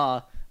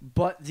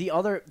 But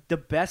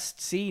the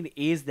best scene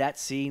is that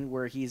scene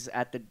where he's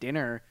at the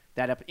dinner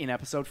in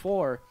episode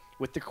 4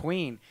 with the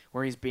Queen,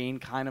 where he's being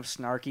kind of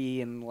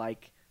snarky and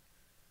like,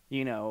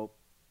 he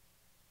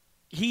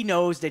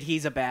knows that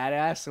he's a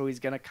badass, so he's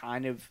gonna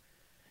kind of,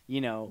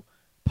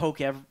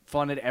 poke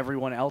fun at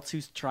everyone else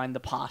who's trying to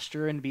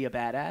posture and be a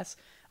badass.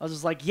 I was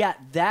just like, yeah,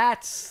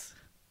 that's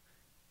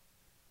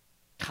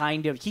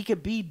kind of, he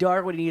could be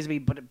dark when he needs to be,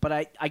 but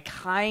I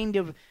kind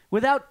of,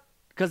 without,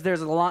 because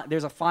there's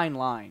a fine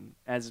line,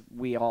 as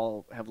we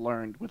all have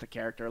learned with a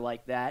character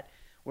like that,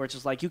 where it's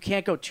just like you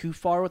can't go too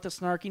far with the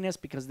snarkiness,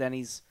 because then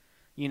he's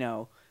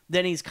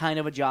kind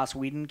of a Joss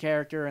Whedon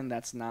character, and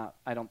that's not,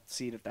 I don't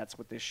see that that's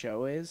what this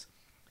show is.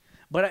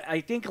 But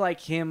I think like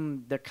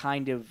him, the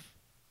kind of,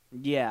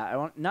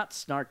 not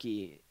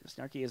snarky.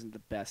 Snarky isn't the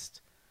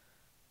best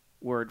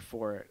word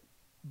for it,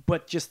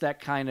 but just that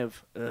kind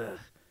of,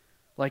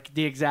 like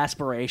the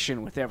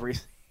exasperation with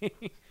everything.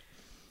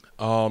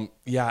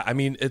 I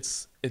mean,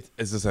 it's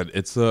as I said,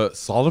 it's a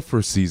solid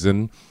first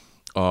season,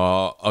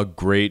 a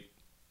great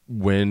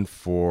win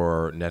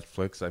for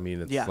Netflix. I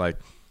mean, it's like,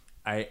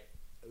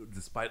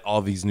 despite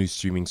all these new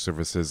streaming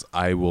services,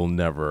 I will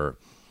never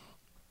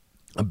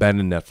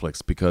abandon Netflix,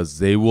 because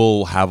they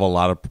will have a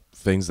lot of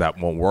things that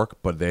won't work,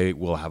 but they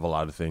will have a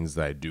lot of things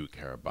that I do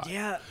care about.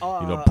 Yeah,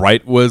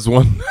 Bright was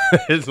one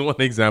is one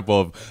example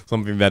of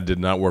something that did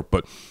not work,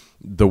 but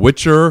The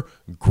Witcher,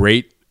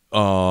 great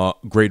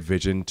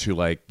vision to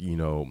like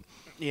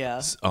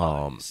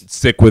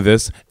stick with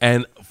this,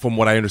 and from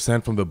what I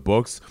understand from the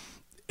books,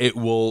 it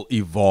will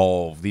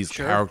evolve. These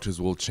characters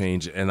will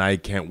change, and I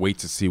can't wait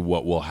to see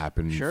what will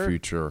happen in the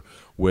future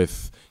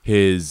with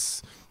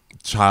his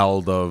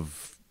child of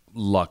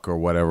luck or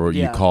whatever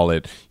you call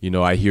it.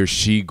 I hear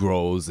she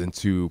grows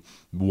into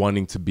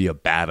wanting to be a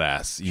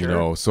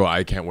badass, so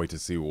I can't wait to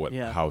see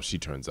how she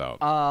turns out.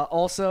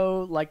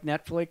 Also, like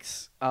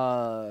Netflix,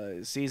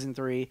 season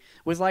 3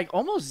 was like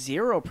almost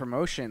zero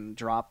promotion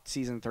dropped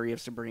season 3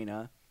 of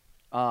Sabrina.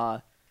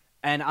 And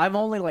I'm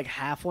only like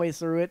halfway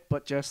through it,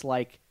 but just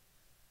like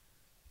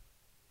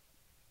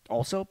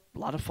also a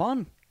lot of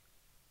fun.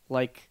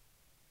 Like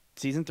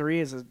season 3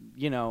 is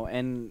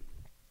and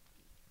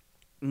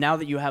now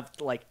that you have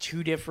like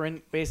two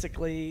different,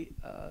 basically,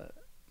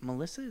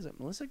 Melissa, is it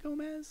Melissa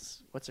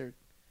Gomez? What's her?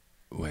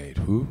 Wait,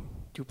 who?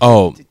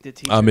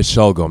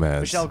 Michelle Gomez.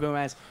 Michelle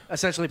Gomez,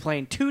 essentially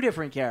playing two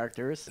different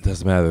characters. It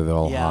doesn't matter. They're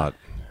all hot.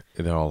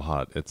 They're all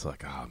hot. It's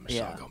like,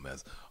 Michelle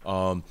Gomez.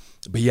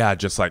 But yeah,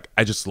 just like,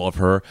 I just love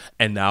her.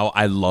 And now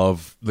I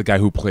love the guy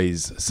who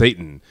plays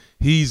Satan.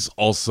 He's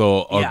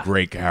also a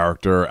great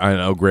character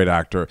and a great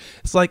actor.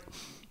 It's like,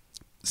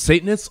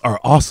 Satanists are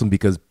awesome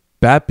because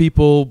bad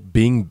people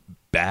being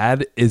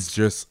bad is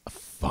just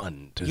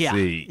fun to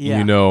see,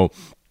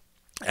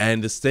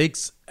 and the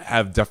stakes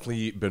have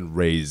definitely been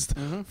raised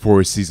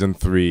for season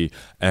 3,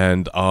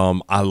 and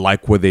I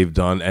like what they've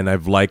done, and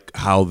I've liked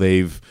how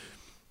they've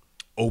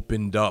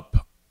opened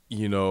up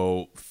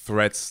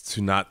threats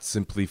to not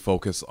simply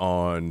focus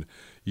on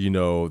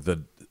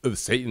the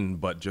Satan,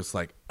 but just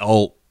like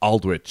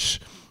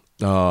Aldrich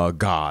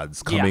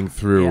gods coming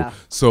through.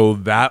 So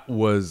that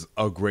was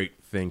a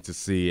great thing to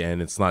see, and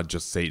it's not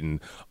just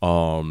Satan.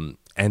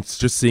 And it's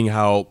just seeing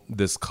how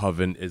this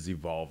coven is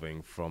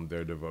evolving from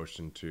their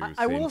devotion to Satan.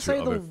 I will say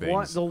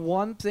the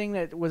one thing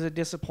that was a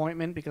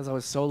disappointment, because I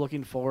was so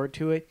looking forward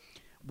to it,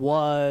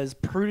 was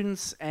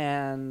Prudence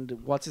and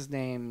what's his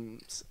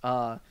name's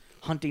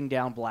hunting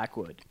down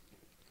Blackwood.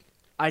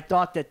 I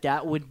thought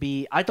that would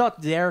be. I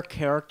thought their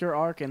character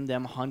arc and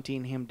them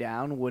hunting him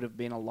down would have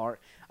been a large.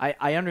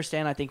 I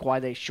understand. I think why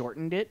they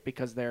shortened it,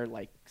 because they're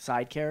like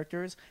side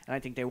characters, and I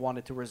think they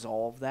wanted to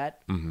resolve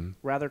that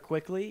rather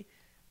quickly.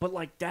 But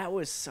like that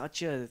was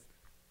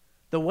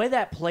the way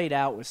that played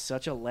out was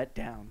such a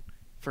letdown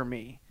for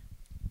me,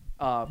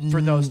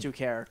 for those two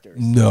characters.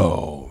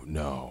 No.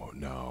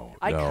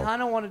 I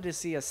kind of wanted to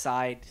see a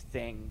side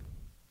thing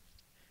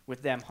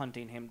with them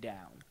hunting him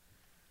down,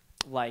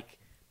 like.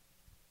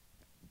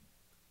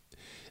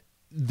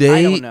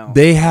 I don't know.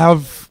 They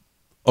have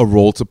a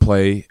role to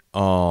play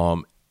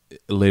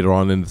later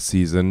on in the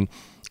season,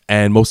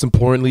 and most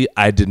importantly,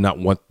 I did not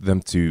want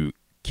them to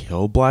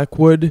kill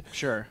Blackwood.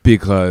 Sure.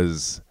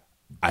 Because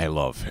I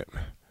love him.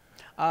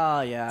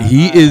 Yeah.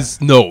 He is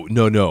no.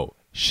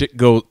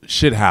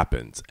 Shit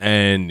happens,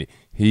 and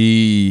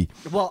he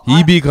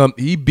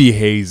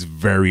behaves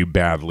very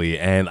badly,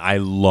 and I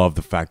love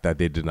the fact that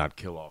they did not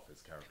kill off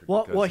his character.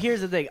 Well,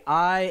 here's the thing.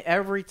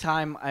 Every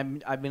time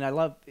I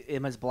love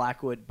him as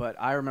Blackwood, but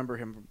I remember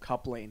him from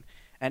Coupling,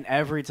 and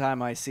every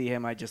time I see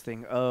him, I just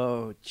think,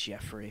 oh,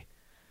 Jeffrey.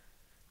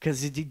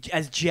 Because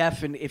as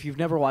Jeff, and if you've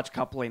never watched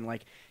Coupling,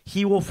 like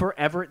he will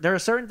forever. There are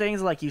certain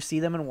things like you see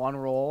them in one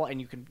role,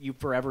 and you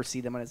forever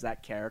see them as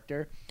that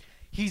character.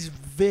 he's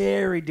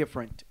very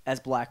different as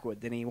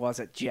Blackwood than he was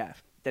at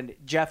Jeff. Then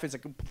Jeff is a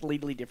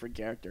completely different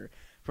character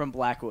from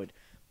Blackwood.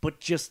 But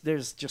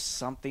there's just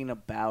something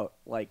about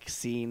like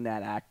seeing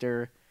that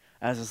actor.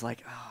 I was just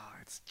like, oh,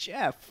 it's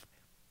Jeff.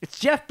 It's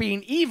Jeff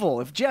being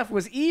evil. If Jeff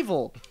was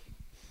evil,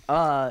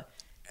 and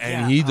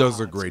he does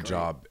a great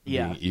job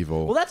being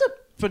evil. Well, that's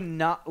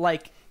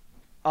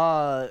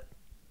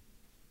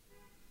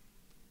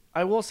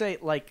I will say,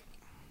 like,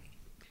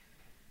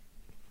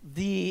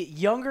 the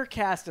younger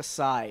cast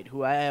aside,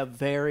 who I have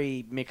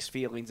very mixed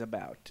feelings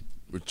about.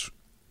 Which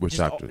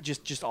actor?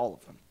 Just all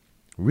of them.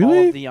 Really?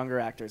 All of the younger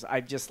actors.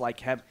 I just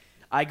like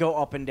I go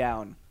up and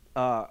down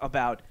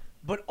about.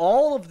 But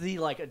all of the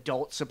like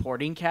adult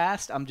supporting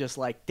cast, I'm just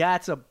like,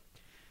 that's a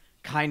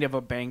kind of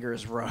a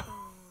banger's row.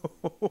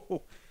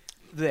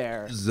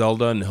 There.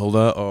 Zelda and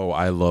Hilda. Oh,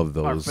 I love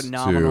those are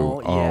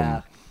phenomenal. too.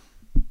 Yeah.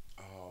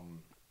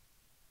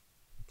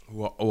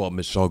 Well,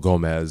 Michelle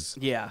Gomez.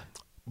 Yeah.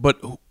 But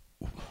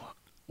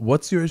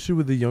what's your issue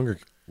with the young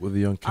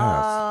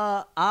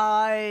cast?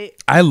 I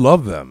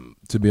love them,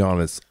 to be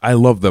honest. I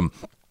love them.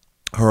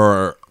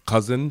 Her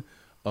cousin,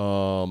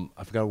 I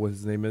forgot what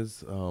his name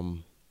is.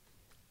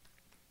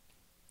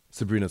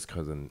 Sabrina's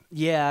cousin.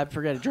 Yeah, I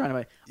forget it. Drawing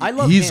away. I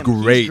love him. He's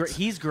great.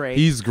 He's great.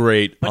 He's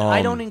great. But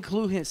I don't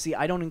include him. See,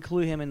 I don't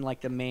include him in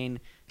like the main.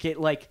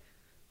 Like,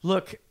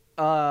 look,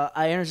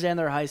 I understand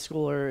they're high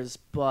schoolers,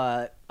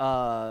 but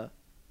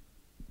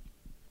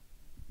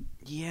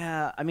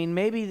yeah, I mean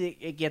maybe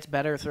it gets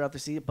better throughout the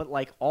season. But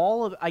like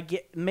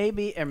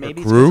maybe it's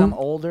because I'm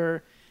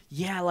older.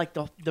 Yeah, like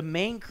the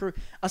main crew,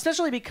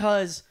 especially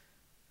because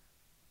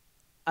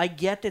I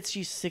get that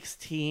she's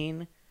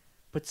 16.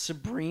 But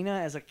Sabrina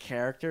as a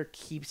character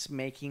keeps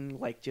making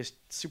like just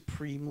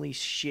supremely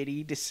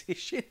shitty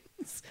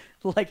decisions.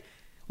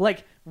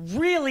 like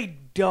really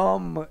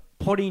dumb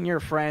putting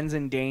your friends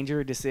in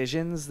danger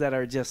decisions that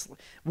are just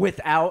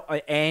without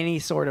any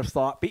sort of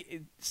thought,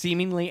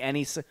 seemingly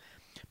any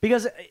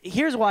because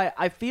here's why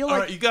I feel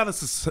like you got to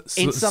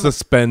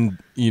suspend,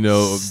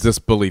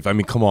 disbelief. I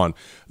mean, come on.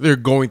 They're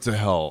going to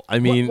hell. I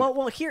mean,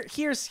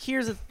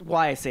 here's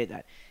why I say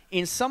that.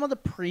 In some of the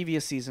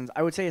previous seasons,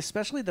 I would say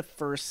especially the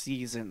first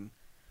season,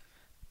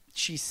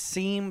 she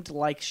seemed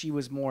like she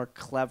was more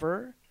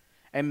clever.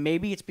 And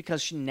maybe it's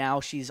because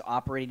she's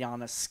operating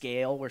on a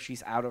scale where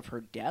she's out of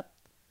her depth.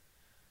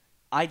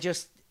 I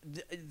just,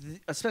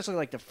 especially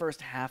like the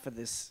first half of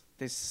this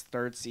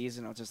third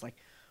season, I was just like,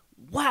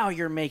 wow,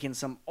 you're making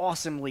some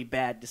awesomely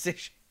bad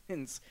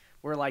decisions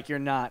where like you're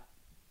not,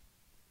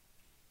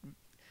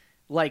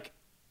 like,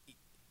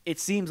 it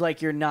seems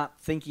like you're not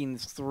thinking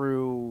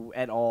through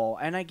at all.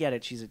 And I get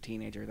it. She's a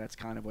teenager. That's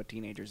kind of what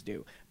teenagers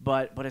do.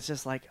 But it's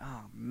just like,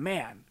 oh,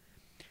 man.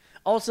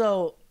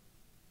 Also,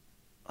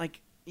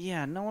 like,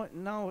 yeah,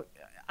 no.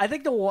 I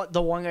think the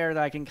one area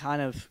that I can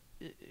kind of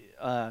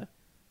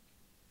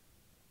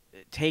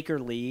take or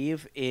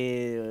leave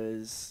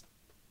is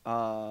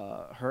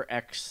her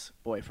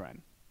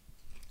ex-boyfriend.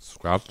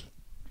 Scratch?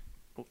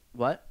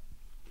 What?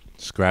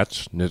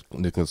 Scratch?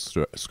 Nicholas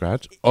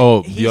Scratch?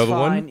 Oh, the other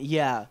fine. one?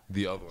 Yeah.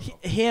 The other one.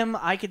 Him,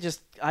 I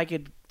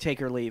could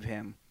take or leave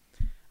him.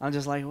 I'm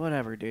just like,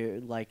 whatever,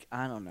 dude. Like,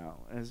 I don't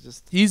know. It's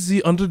just he's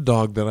the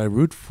underdog that I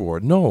root for.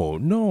 No.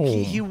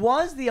 He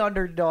was the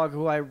underdog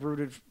who I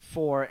rooted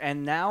for,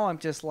 and now I'm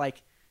just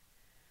like,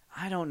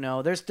 I don't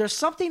know. There's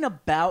something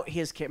about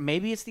his character.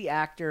 Maybe it's the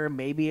actor.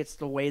 Maybe it's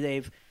the way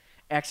they've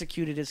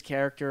executed his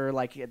character.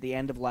 Like at the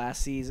end of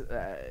last season,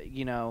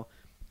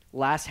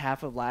 last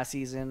half of last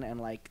season,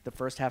 and like the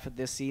first half of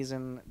this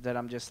season, that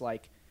I'm just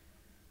like,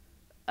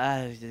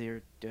 I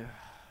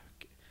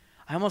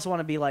almost want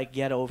to be like,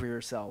 get over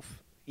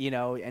yourself,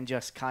 and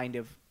just kind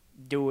of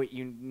do what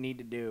you need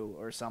to do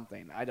or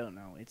something. I don't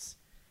know. It's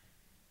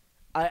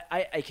I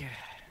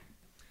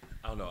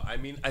don't know. I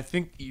mean, I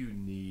think you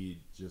need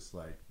just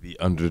like the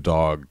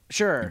underdog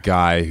sure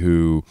guy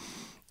who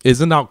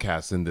is an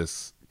outcast in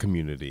this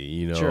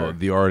community, sure.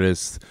 The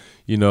artist,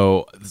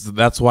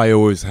 that's why I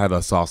always had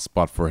a soft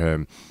spot for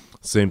him.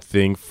 Same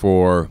thing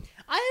for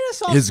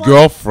his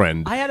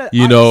girlfriend. I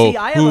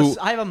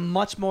have a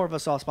much more of a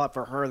soft spot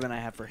for her than I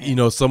have for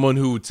him. Someone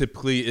who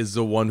typically is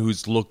the one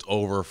who's looked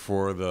over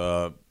for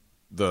the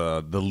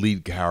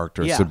lead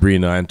character,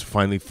 Sabrina, and to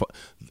finally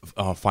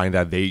find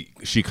that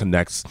she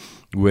connects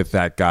with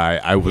that guy.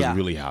 I was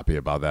really happy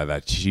about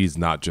that she's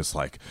not just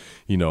like,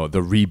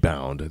 the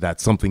rebound, that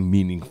something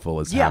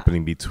meaningful is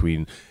happening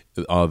between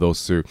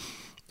those two.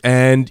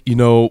 And,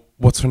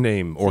 what's her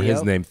name or Theo?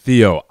 His name?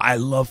 Theo. I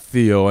love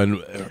Theo and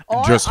her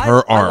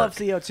arc. I love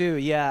Theo too,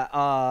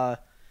 yeah.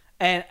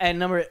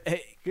 And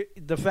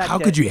the fact how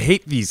could you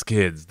hate these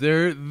kids?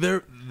 I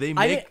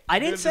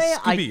didn't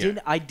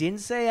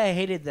say I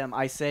hated them.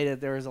 I say that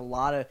there is a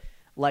lot of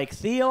like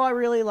Theo. I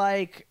really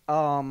like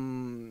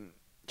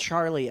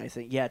Charlie. I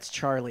think it's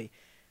Charlie.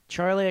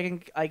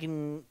 Charlie, I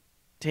can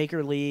take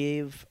or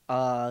leave.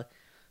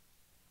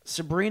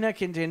 Sabrina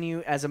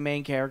as a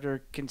main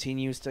character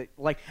continues to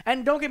like,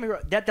 and don't get me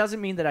wrong, that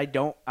doesn't mean that I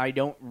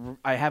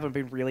haven't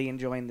been really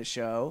enjoying the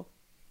show.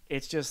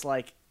 It's just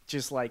like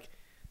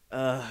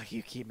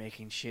You keep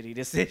making shitty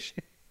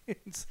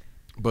decisions.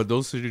 But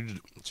those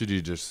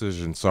shitty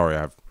decisions. Sorry,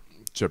 I have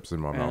chips in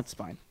my mouth. That's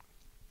fine.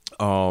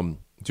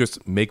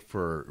 Just make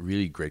for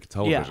really great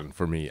television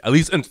for me. At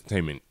least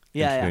entertainment.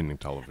 Entertaining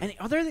television.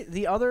 And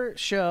the other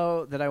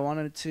show that I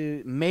wanted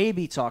to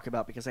maybe talk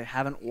about because I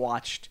haven't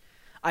watched,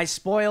 I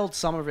spoiled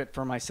some of it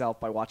for myself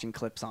by watching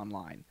clips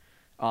online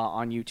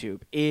on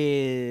YouTube.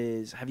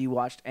 Have you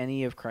watched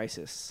any of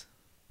Crisis?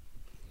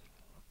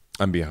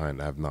 I'm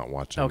behind. I have not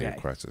watched any of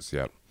Crisis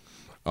yet.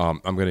 I'm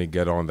gonna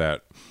get on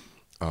that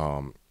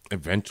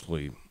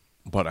eventually,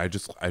 but I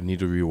need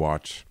to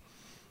rewatch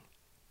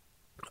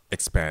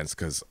Expanse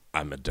because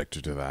I'm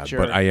addicted to that. Sure.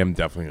 But I am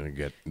definitely gonna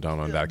get down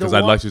on that because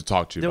I'd like to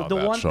talk to you about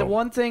that show. The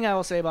one thing I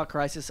will say about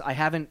Crisis, I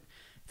haven't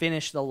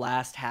finished the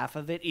last half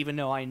of it, even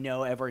though I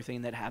know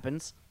everything that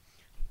happens,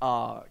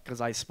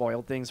 because I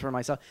spoiled things for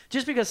myself.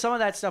 Just because some of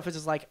that stuff is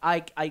just like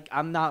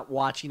I'm not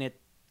watching it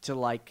to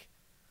like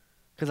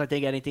because I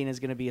think anything is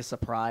gonna be a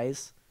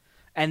surprise.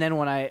 And then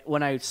when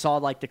I saw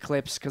like the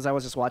clips, because I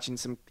was just watching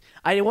some,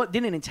 I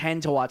didn't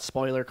intend to watch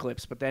spoiler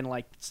clips, but then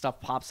like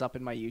stuff pops up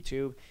in my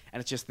YouTube,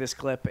 and it's just this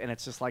clip, and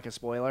it's just like a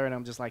spoiler, and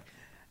I'm just like,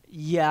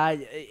 yeah,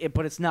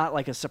 but it's not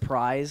like a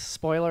surprise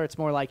spoiler. It's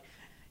more like,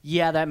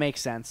 yeah, that makes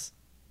sense,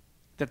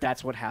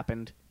 that's what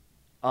happened,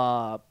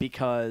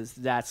 because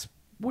that's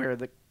where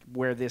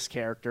this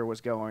character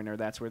was going, or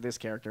that's where this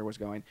character was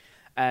going.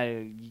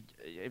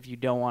 If you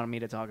don't want me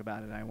to talk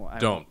about it, I won't.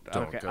 Don't.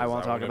 Okay, I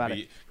won't talk about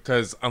it.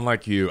 Because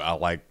unlike you, I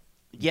like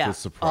the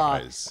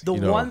surprise. The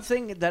one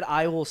thing that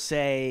I will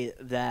say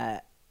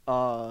that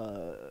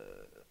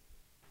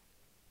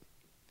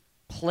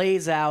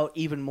plays out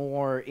even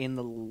more in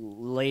the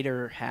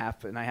later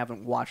half, and I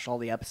haven't watched all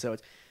the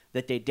episodes,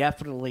 that they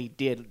definitely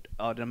did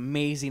an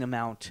amazing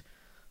amount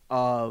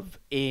of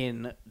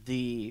in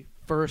the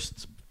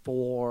first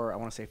four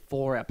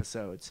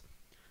episodes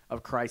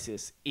of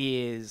Crisis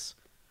is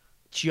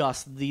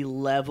just the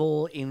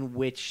level in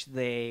which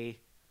they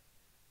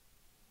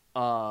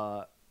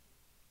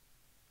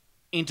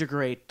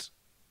integrate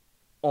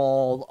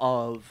all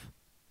of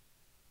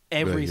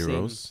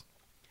everything,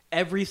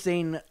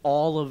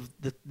 all of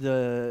the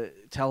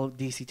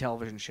DC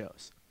television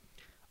shows,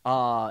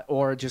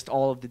 or just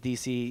all of the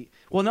DC.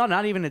 Well,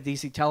 not even the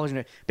DC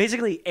television.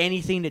 Basically,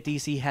 anything that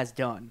DC has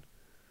done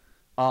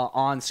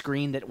on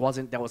screen that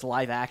was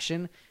live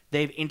action,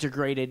 they've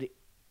integrated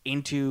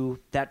into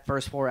that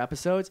first four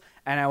episodes.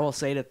 And I will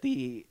say that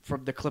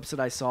from the clips that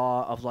I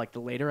saw of like the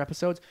later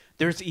episodes,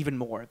 there's even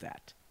more of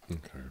that.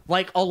 Okay.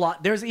 Like a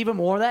lot. There's even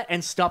more of that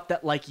and stuff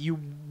that like you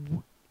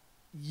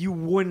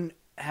wouldn't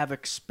have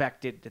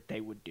expected that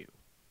they would do.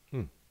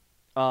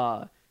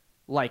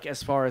 Like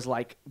as far as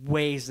like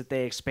ways that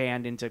they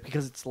expand into,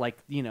 because it's like,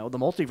 the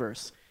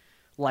multiverse,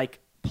 like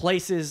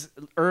places,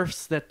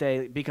 Earths that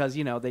because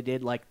they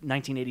did like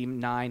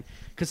 1989.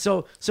 Because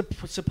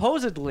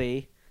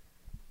supposedly,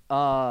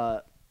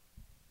 well,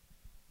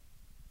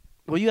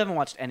 you haven't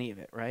watched any of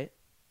it, right?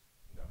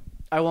 No.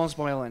 I won't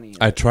spoil any of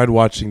it. I tried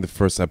watching the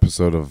first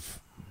episode of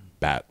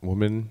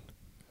Batwoman.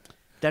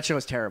 That show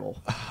is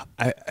terrible.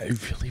 I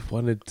really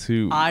wanted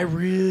to. I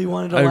really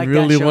wanted to. I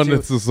really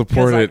wanted to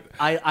support it.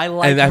 I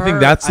like her. And I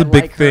think that's the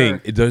big thing.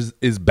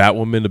 Is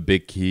Batwoman a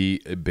big key,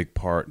 a big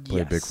part,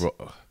 play a big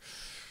role?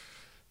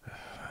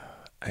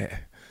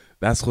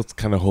 That's what's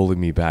kind of holding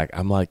me back.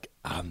 I'm not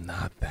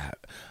that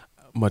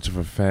much of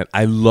a fan.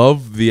 I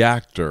love the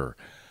actor.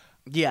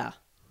 Yeah.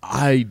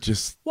 I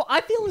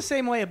feel the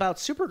same way about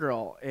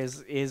Supergirl.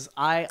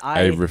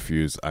 I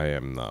refuse. I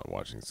am not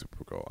watching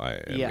Supergirl.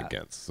 I am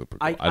against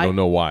Supergirl. I don't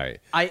know why.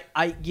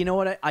 You know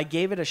what? I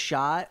gave it a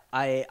shot.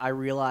 I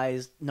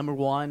realized, number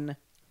one,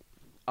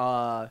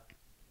 I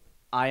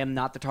am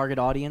not the target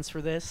audience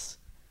for this.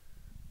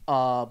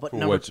 But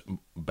which,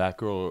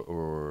 Batgirl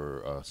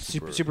or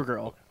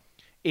Supergirl?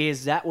 Okay.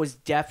 That was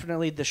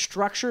definitely the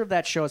structure of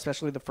that show,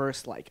 especially the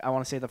first, I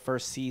want to say the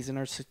first season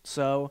or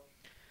so,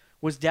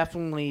 was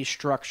definitely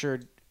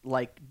structured,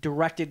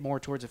 directed more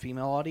towards a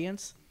female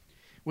audience,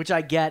 which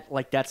I get,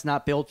 that's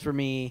not built for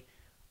me.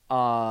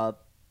 But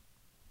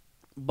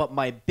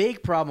my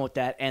big problem with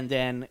that, and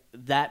then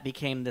that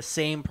became the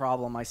same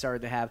problem I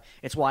started to have.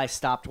 It's why I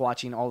stopped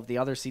watching all of the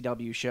other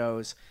CW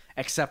shows,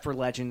 except for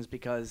Legends,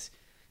 because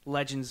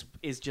Legends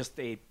is just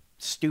a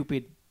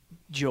stupid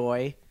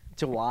joy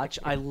to watch.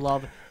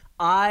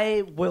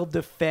 I will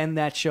defend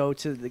that show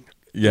to the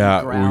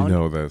ground. We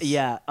know this.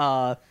 Yeah,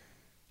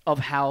 of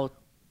how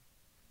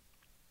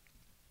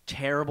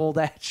terrible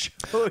that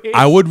show is.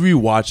 I would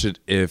rewatch it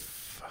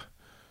if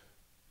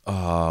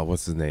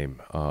what's his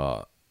name?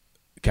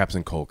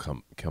 Captain Cole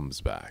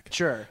comes back.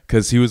 Sure.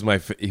 Because he was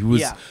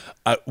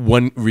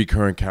one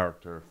recurrent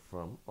character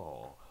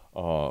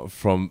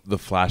from the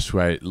Flash, who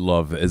I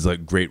love, is a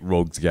great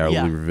rogues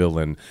gallery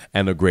villain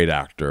and a great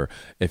actor.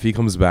 If he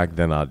comes back,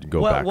 then I'd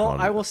go back on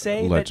I will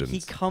say Legends. that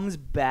he comes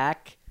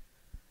back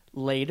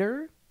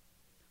later,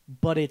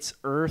 but it's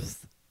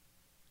Earth.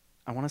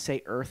 I want to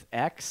say Earth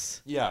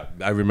X. Yeah,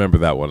 I remember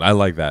that one. I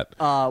like that.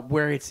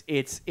 Where it's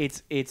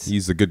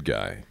he's a good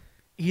guy.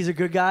 he's a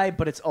good guy,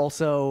 but it's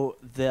also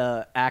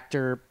the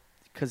actor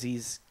because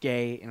he's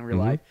gay in real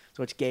life.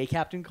 So it's gay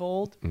Captain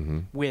Cold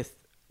with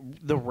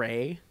the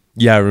Ray.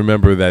 Yeah, I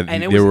remember that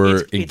And they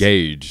were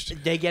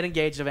engaged. They get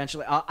engaged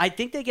eventually. I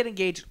think they get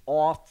engaged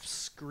off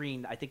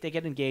screen. I think they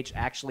get engaged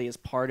actually as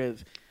part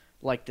of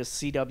like the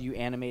CW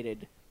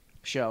animated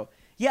show.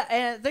 Yeah,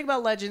 and think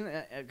about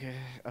Legend.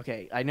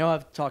 Okay, I know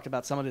I've talked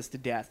about some of this to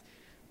death,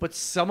 but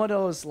some of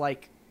those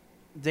like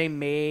they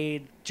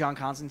made John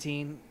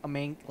Constantine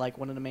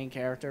one of the main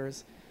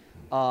characters,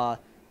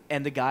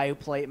 and the guy who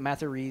played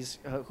Matthew Reese,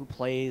 who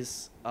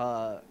plays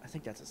I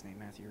think that's his name,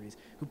 Matthew Reese,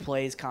 who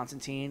plays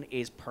Constantine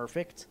is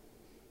perfect.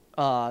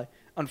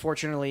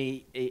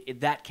 Unfortunately,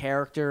 that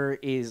character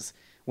is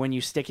when you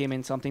stick him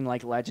in something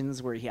like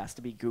Legends where he has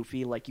to be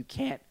goofy. Like you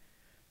can't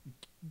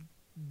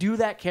do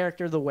that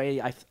character the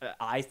way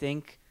I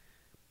think,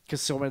 because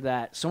so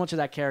much of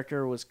that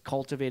character was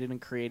cultivated and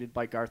created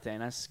by Garth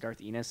Ennis.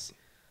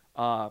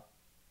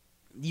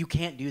 You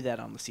can't do that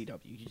on the CW.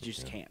 You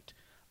just can't.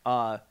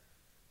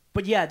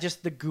 But yeah,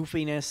 just the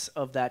goofiness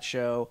of that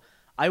show.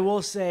 I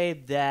will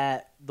say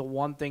that the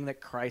one thing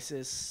that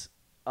Crisis,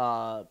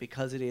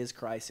 because it is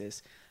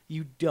Crisis,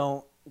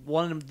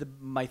 one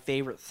of my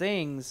favorite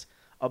things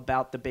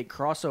about the big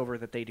crossover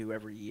that they do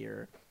every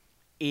year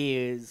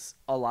is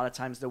a lot of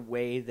times the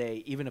way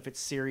they, even if it's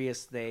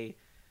serious, they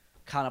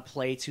kind of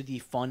play to the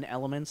fun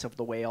elements of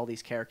the way all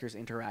these characters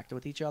interact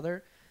with each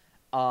other.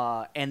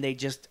 And they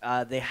just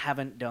they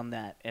haven't done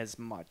that as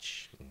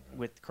much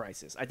with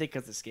Crisis. I think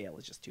because the scale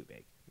is just too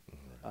big.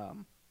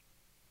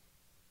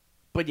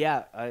 But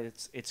yeah,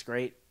 it's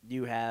great.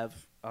 You have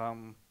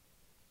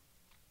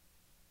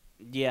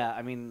yeah,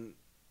 I mean,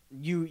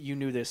 you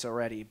knew this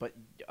already, but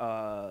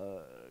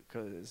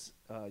because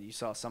you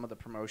saw some of the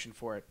promotion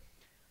for it.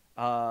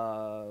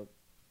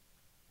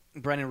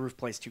 Brennan Roof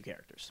plays two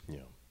characters. Yeah.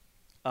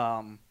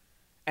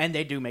 And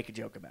they do make a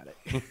joke about it.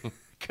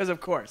 Because,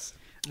 of course.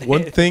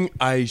 One thing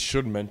I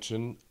should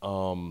mention,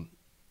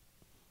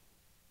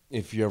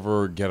 if you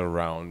ever get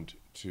around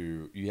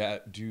to...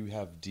 do you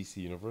have DC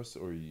Universe,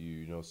 or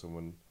you know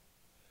someone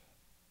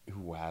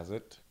who has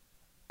it?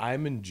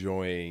 I'm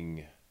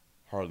enjoying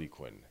Harley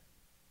Quinn,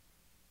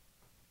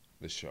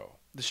 the show.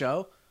 The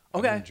show?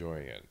 Okay. I'm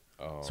enjoying it.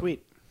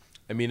 Sweet.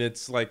 I mean,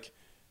 it's like...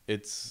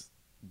 It's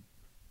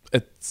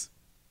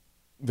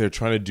they're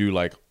trying to do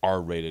like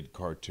R-rated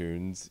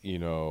cartoons, you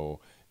know.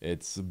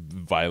 It's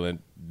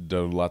violent,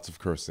 lots of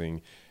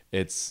cursing.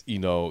 It's, you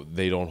know,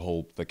 they don't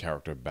hold the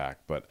character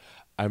back, but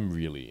I'm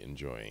really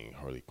enjoying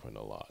Harley Quinn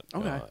a lot.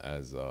 Okay.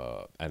 As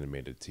a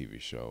animated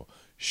TV show.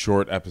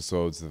 Short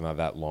episodes, they're not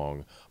that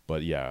long,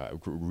 but yeah,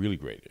 really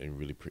great and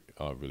really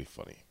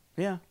funny.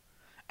 Yeah.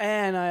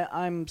 And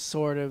I'm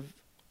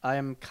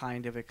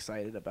kind of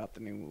excited about the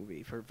new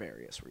movie for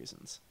various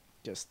reasons.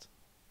 Just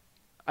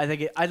I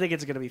think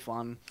it's going to be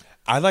fun.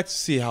 I'd like to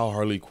see how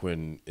Harley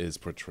Quinn is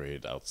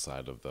portrayed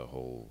outside of the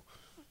whole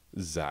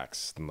Zack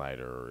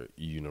Snyder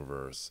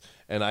universe.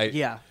 And I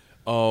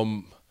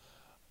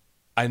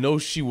know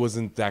she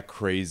wasn't that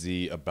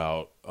crazy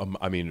about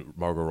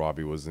Margot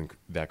Robbie wasn't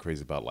that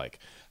crazy about like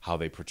how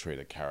they portray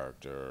the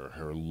character,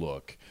 her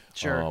look.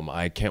 Sure.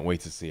 I can't wait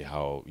to see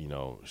how, you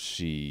know,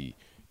 she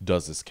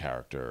does this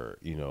character,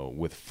 you know,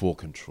 with full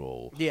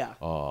control. Yeah.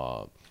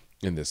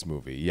 In this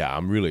movie. Yeah,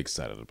 I'm really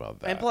excited about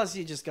that. And plus,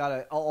 you just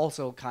got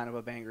also kind of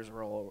a banger's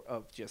role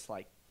of just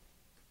like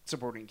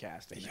supporting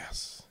casting.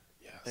 Yes.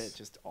 It's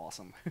just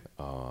awesome.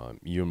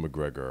 Ewan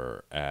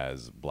McGregor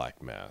as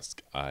Black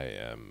Mask. I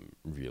am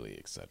really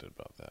excited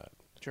about that.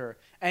 Sure.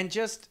 And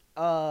just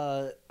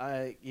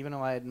even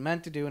though I had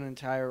meant to do an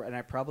entire, and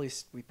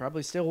we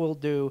probably still will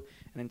do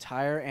an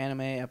entire anime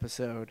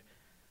episode,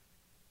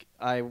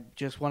 I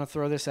just want to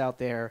throw this out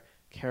there.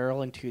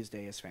 Carol and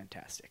Tuesday is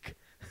fantastic.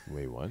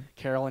 Wait, what?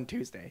 Carol and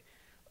Tuesday.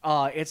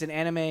 It's an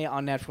anime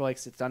on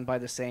Netflix. It's done by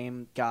the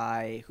same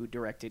guy who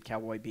directed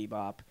Cowboy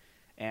Bebop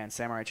and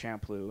Samurai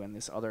Champloo and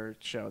this other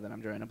show that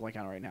I'm trying to blank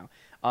on right now.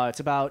 It's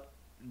about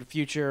the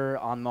future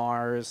on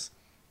Mars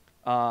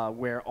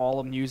where all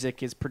of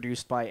music is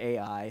produced by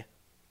AI,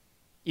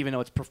 even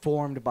though it's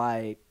performed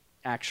by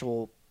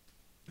actual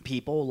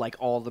people. Like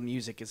all the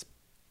music is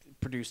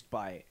produced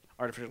by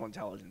artificial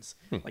intelligence.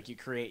 Like you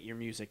create your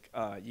music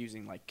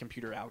using like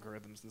computer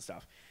algorithms and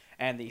stuff.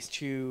 And these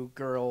two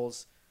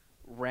girls,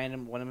 one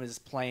of them is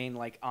playing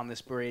like on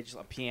this bridge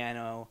a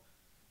piano,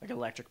 like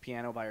electric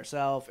piano by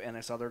herself, and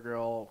this other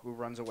girl who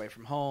runs away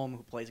from home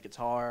who plays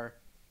guitar,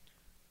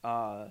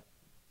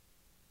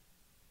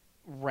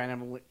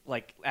 randomly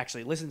like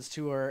actually listens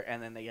to her,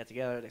 and then they get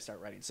together, they start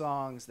writing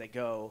songs, they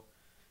go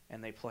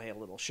and they play a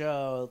little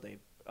show, they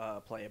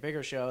play a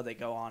bigger show, they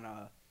go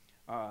on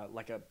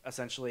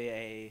essentially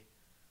a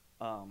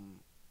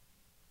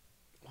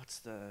what's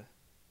the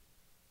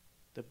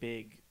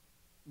big,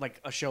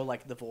 like a show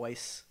like The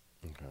Voice.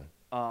 Okay.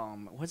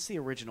 What's the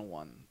original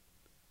one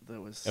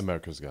that was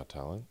America's Got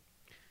Talent?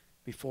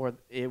 Before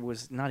it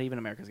was not even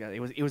America's Got. It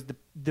was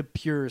the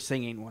pure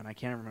singing one. I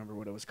can't remember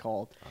what it was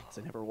called because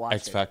I never watched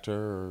X Factor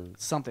or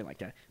something like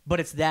that. But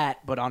it's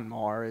that, but on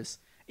Mars.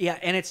 Yeah,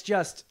 and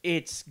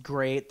it's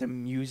great. The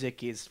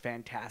music is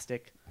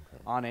fantastic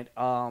on it.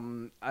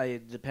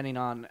 Depending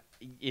on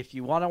if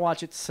you want to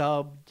watch it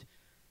subtitled,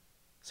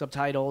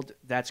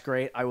 that's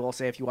great. I will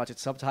say if you watch it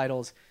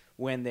subtitles,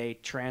 when they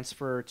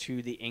transfer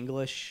to the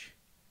English,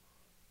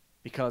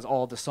 because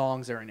all the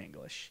songs are in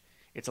English,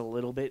 it's a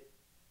little bit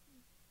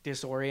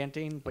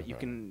disorienting, but you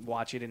can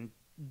watch it in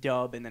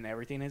dub and then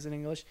everything is in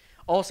English.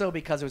 Also,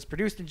 because it was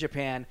produced in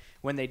Japan,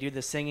 when they do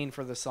the singing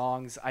for the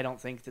songs, I don't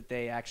think that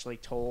they actually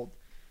told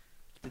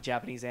the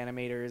Japanese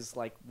animators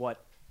like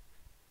what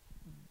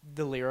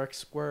the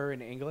lyrics were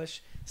in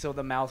English, so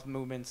the mouth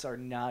movements are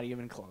not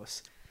even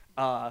close.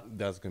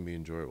 That's gonna be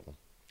enjoyable.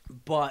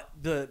 But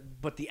the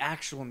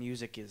actual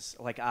music is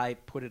like, I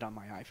put it on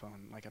my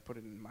iPhone, like I put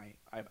it in my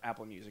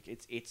Apple Music.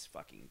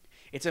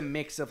 It's a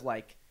mix of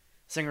like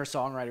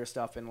singer-songwriter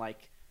stuff and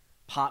like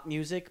pop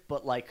music,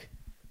 but like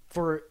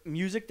for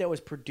music that was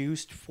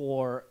produced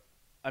for,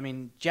 I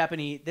mean,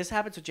 Japanese. This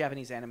happens with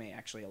Japanese anime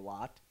actually a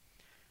lot,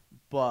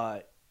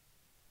 but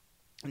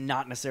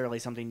not necessarily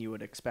something you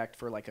would expect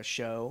for like a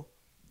show,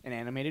 an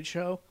animated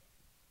show.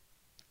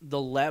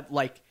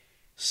 Like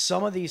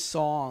some of these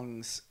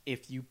songs,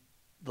 if you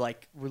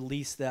like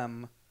release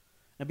them,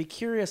 I'd be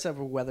curious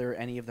over whether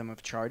any of them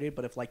have charted,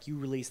 but if like you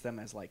release them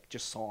as like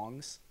just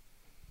songs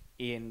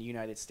in the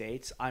United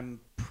States, I'm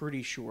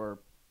pretty sure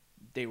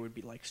they would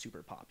be like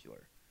super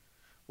popular.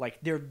 Like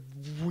they're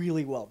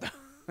really well done.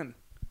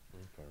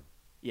 Okay.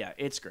 Yeah,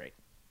 it's great.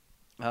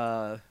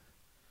 Was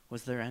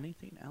there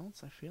anything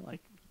else? I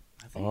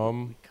think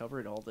we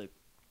covered all the.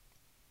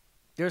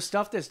 There's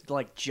stuff that's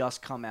like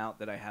just come out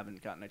that I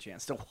haven't gotten a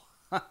chance to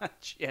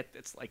watch yet.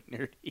 That's like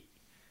nerdy.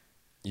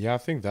 Yeah, I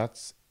think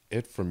that's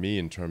it for me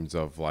in terms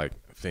of like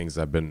things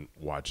I've been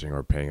watching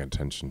or paying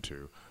attention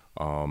to.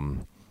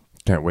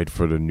 Can't wait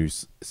for the new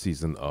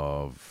season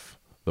of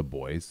The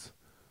Boys.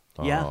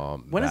 Yeah.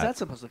 When is that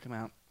supposed to come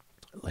out?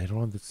 Later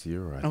on this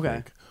year, I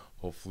think.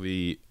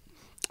 Hopefully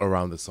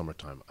around the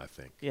summertime, I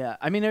think. Yeah.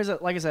 I mean,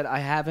 like I said, I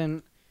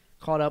haven't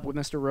caught up with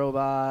Mr.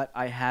 Robot.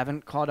 I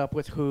haven't caught up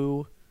with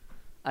Who.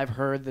 I've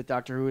heard that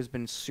Doctor Who has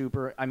been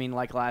super. I mean,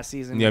 like last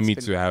season. Yeah, me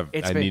too. I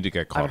need to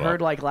get caught up. I've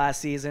heard like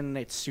last season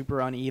it's super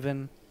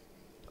uneven.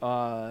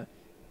 A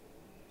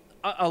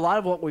lot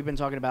of what we've been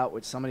talking about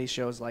with some of these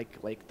shows,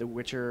 like The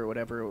Witcher or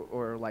whatever,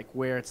 or like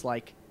where it's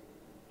like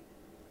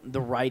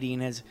the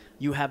writing is,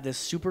 you have this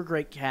super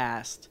great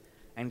cast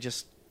and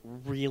just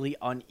really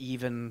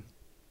uneven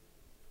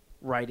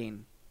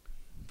writing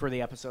for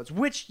the episodes,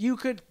 which you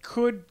could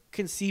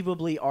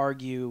conceivably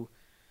argue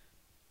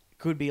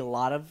could be a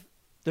lot of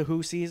the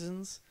Who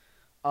seasons.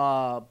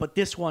 But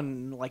this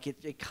one, like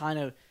it kind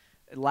of,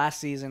 last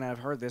season, I've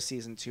heard this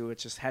season too, it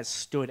just has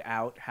stood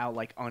out how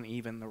like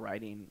uneven the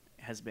writing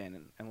has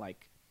been, and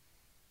like,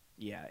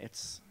 yeah,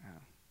 it's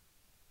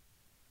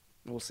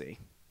we'll see.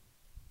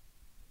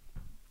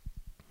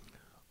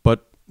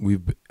 But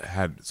we've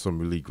had some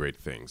really great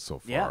things so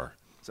far. Yeah,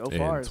 so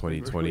far in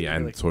 2020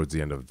 and really towards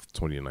the end of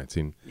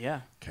 2019.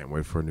 Yeah. Can't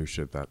wait for new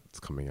shit that's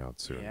coming out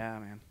soon. Yeah,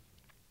 man.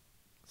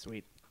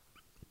 Sweet.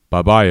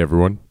 Bye-bye,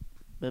 everyone.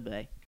 Bye-bye.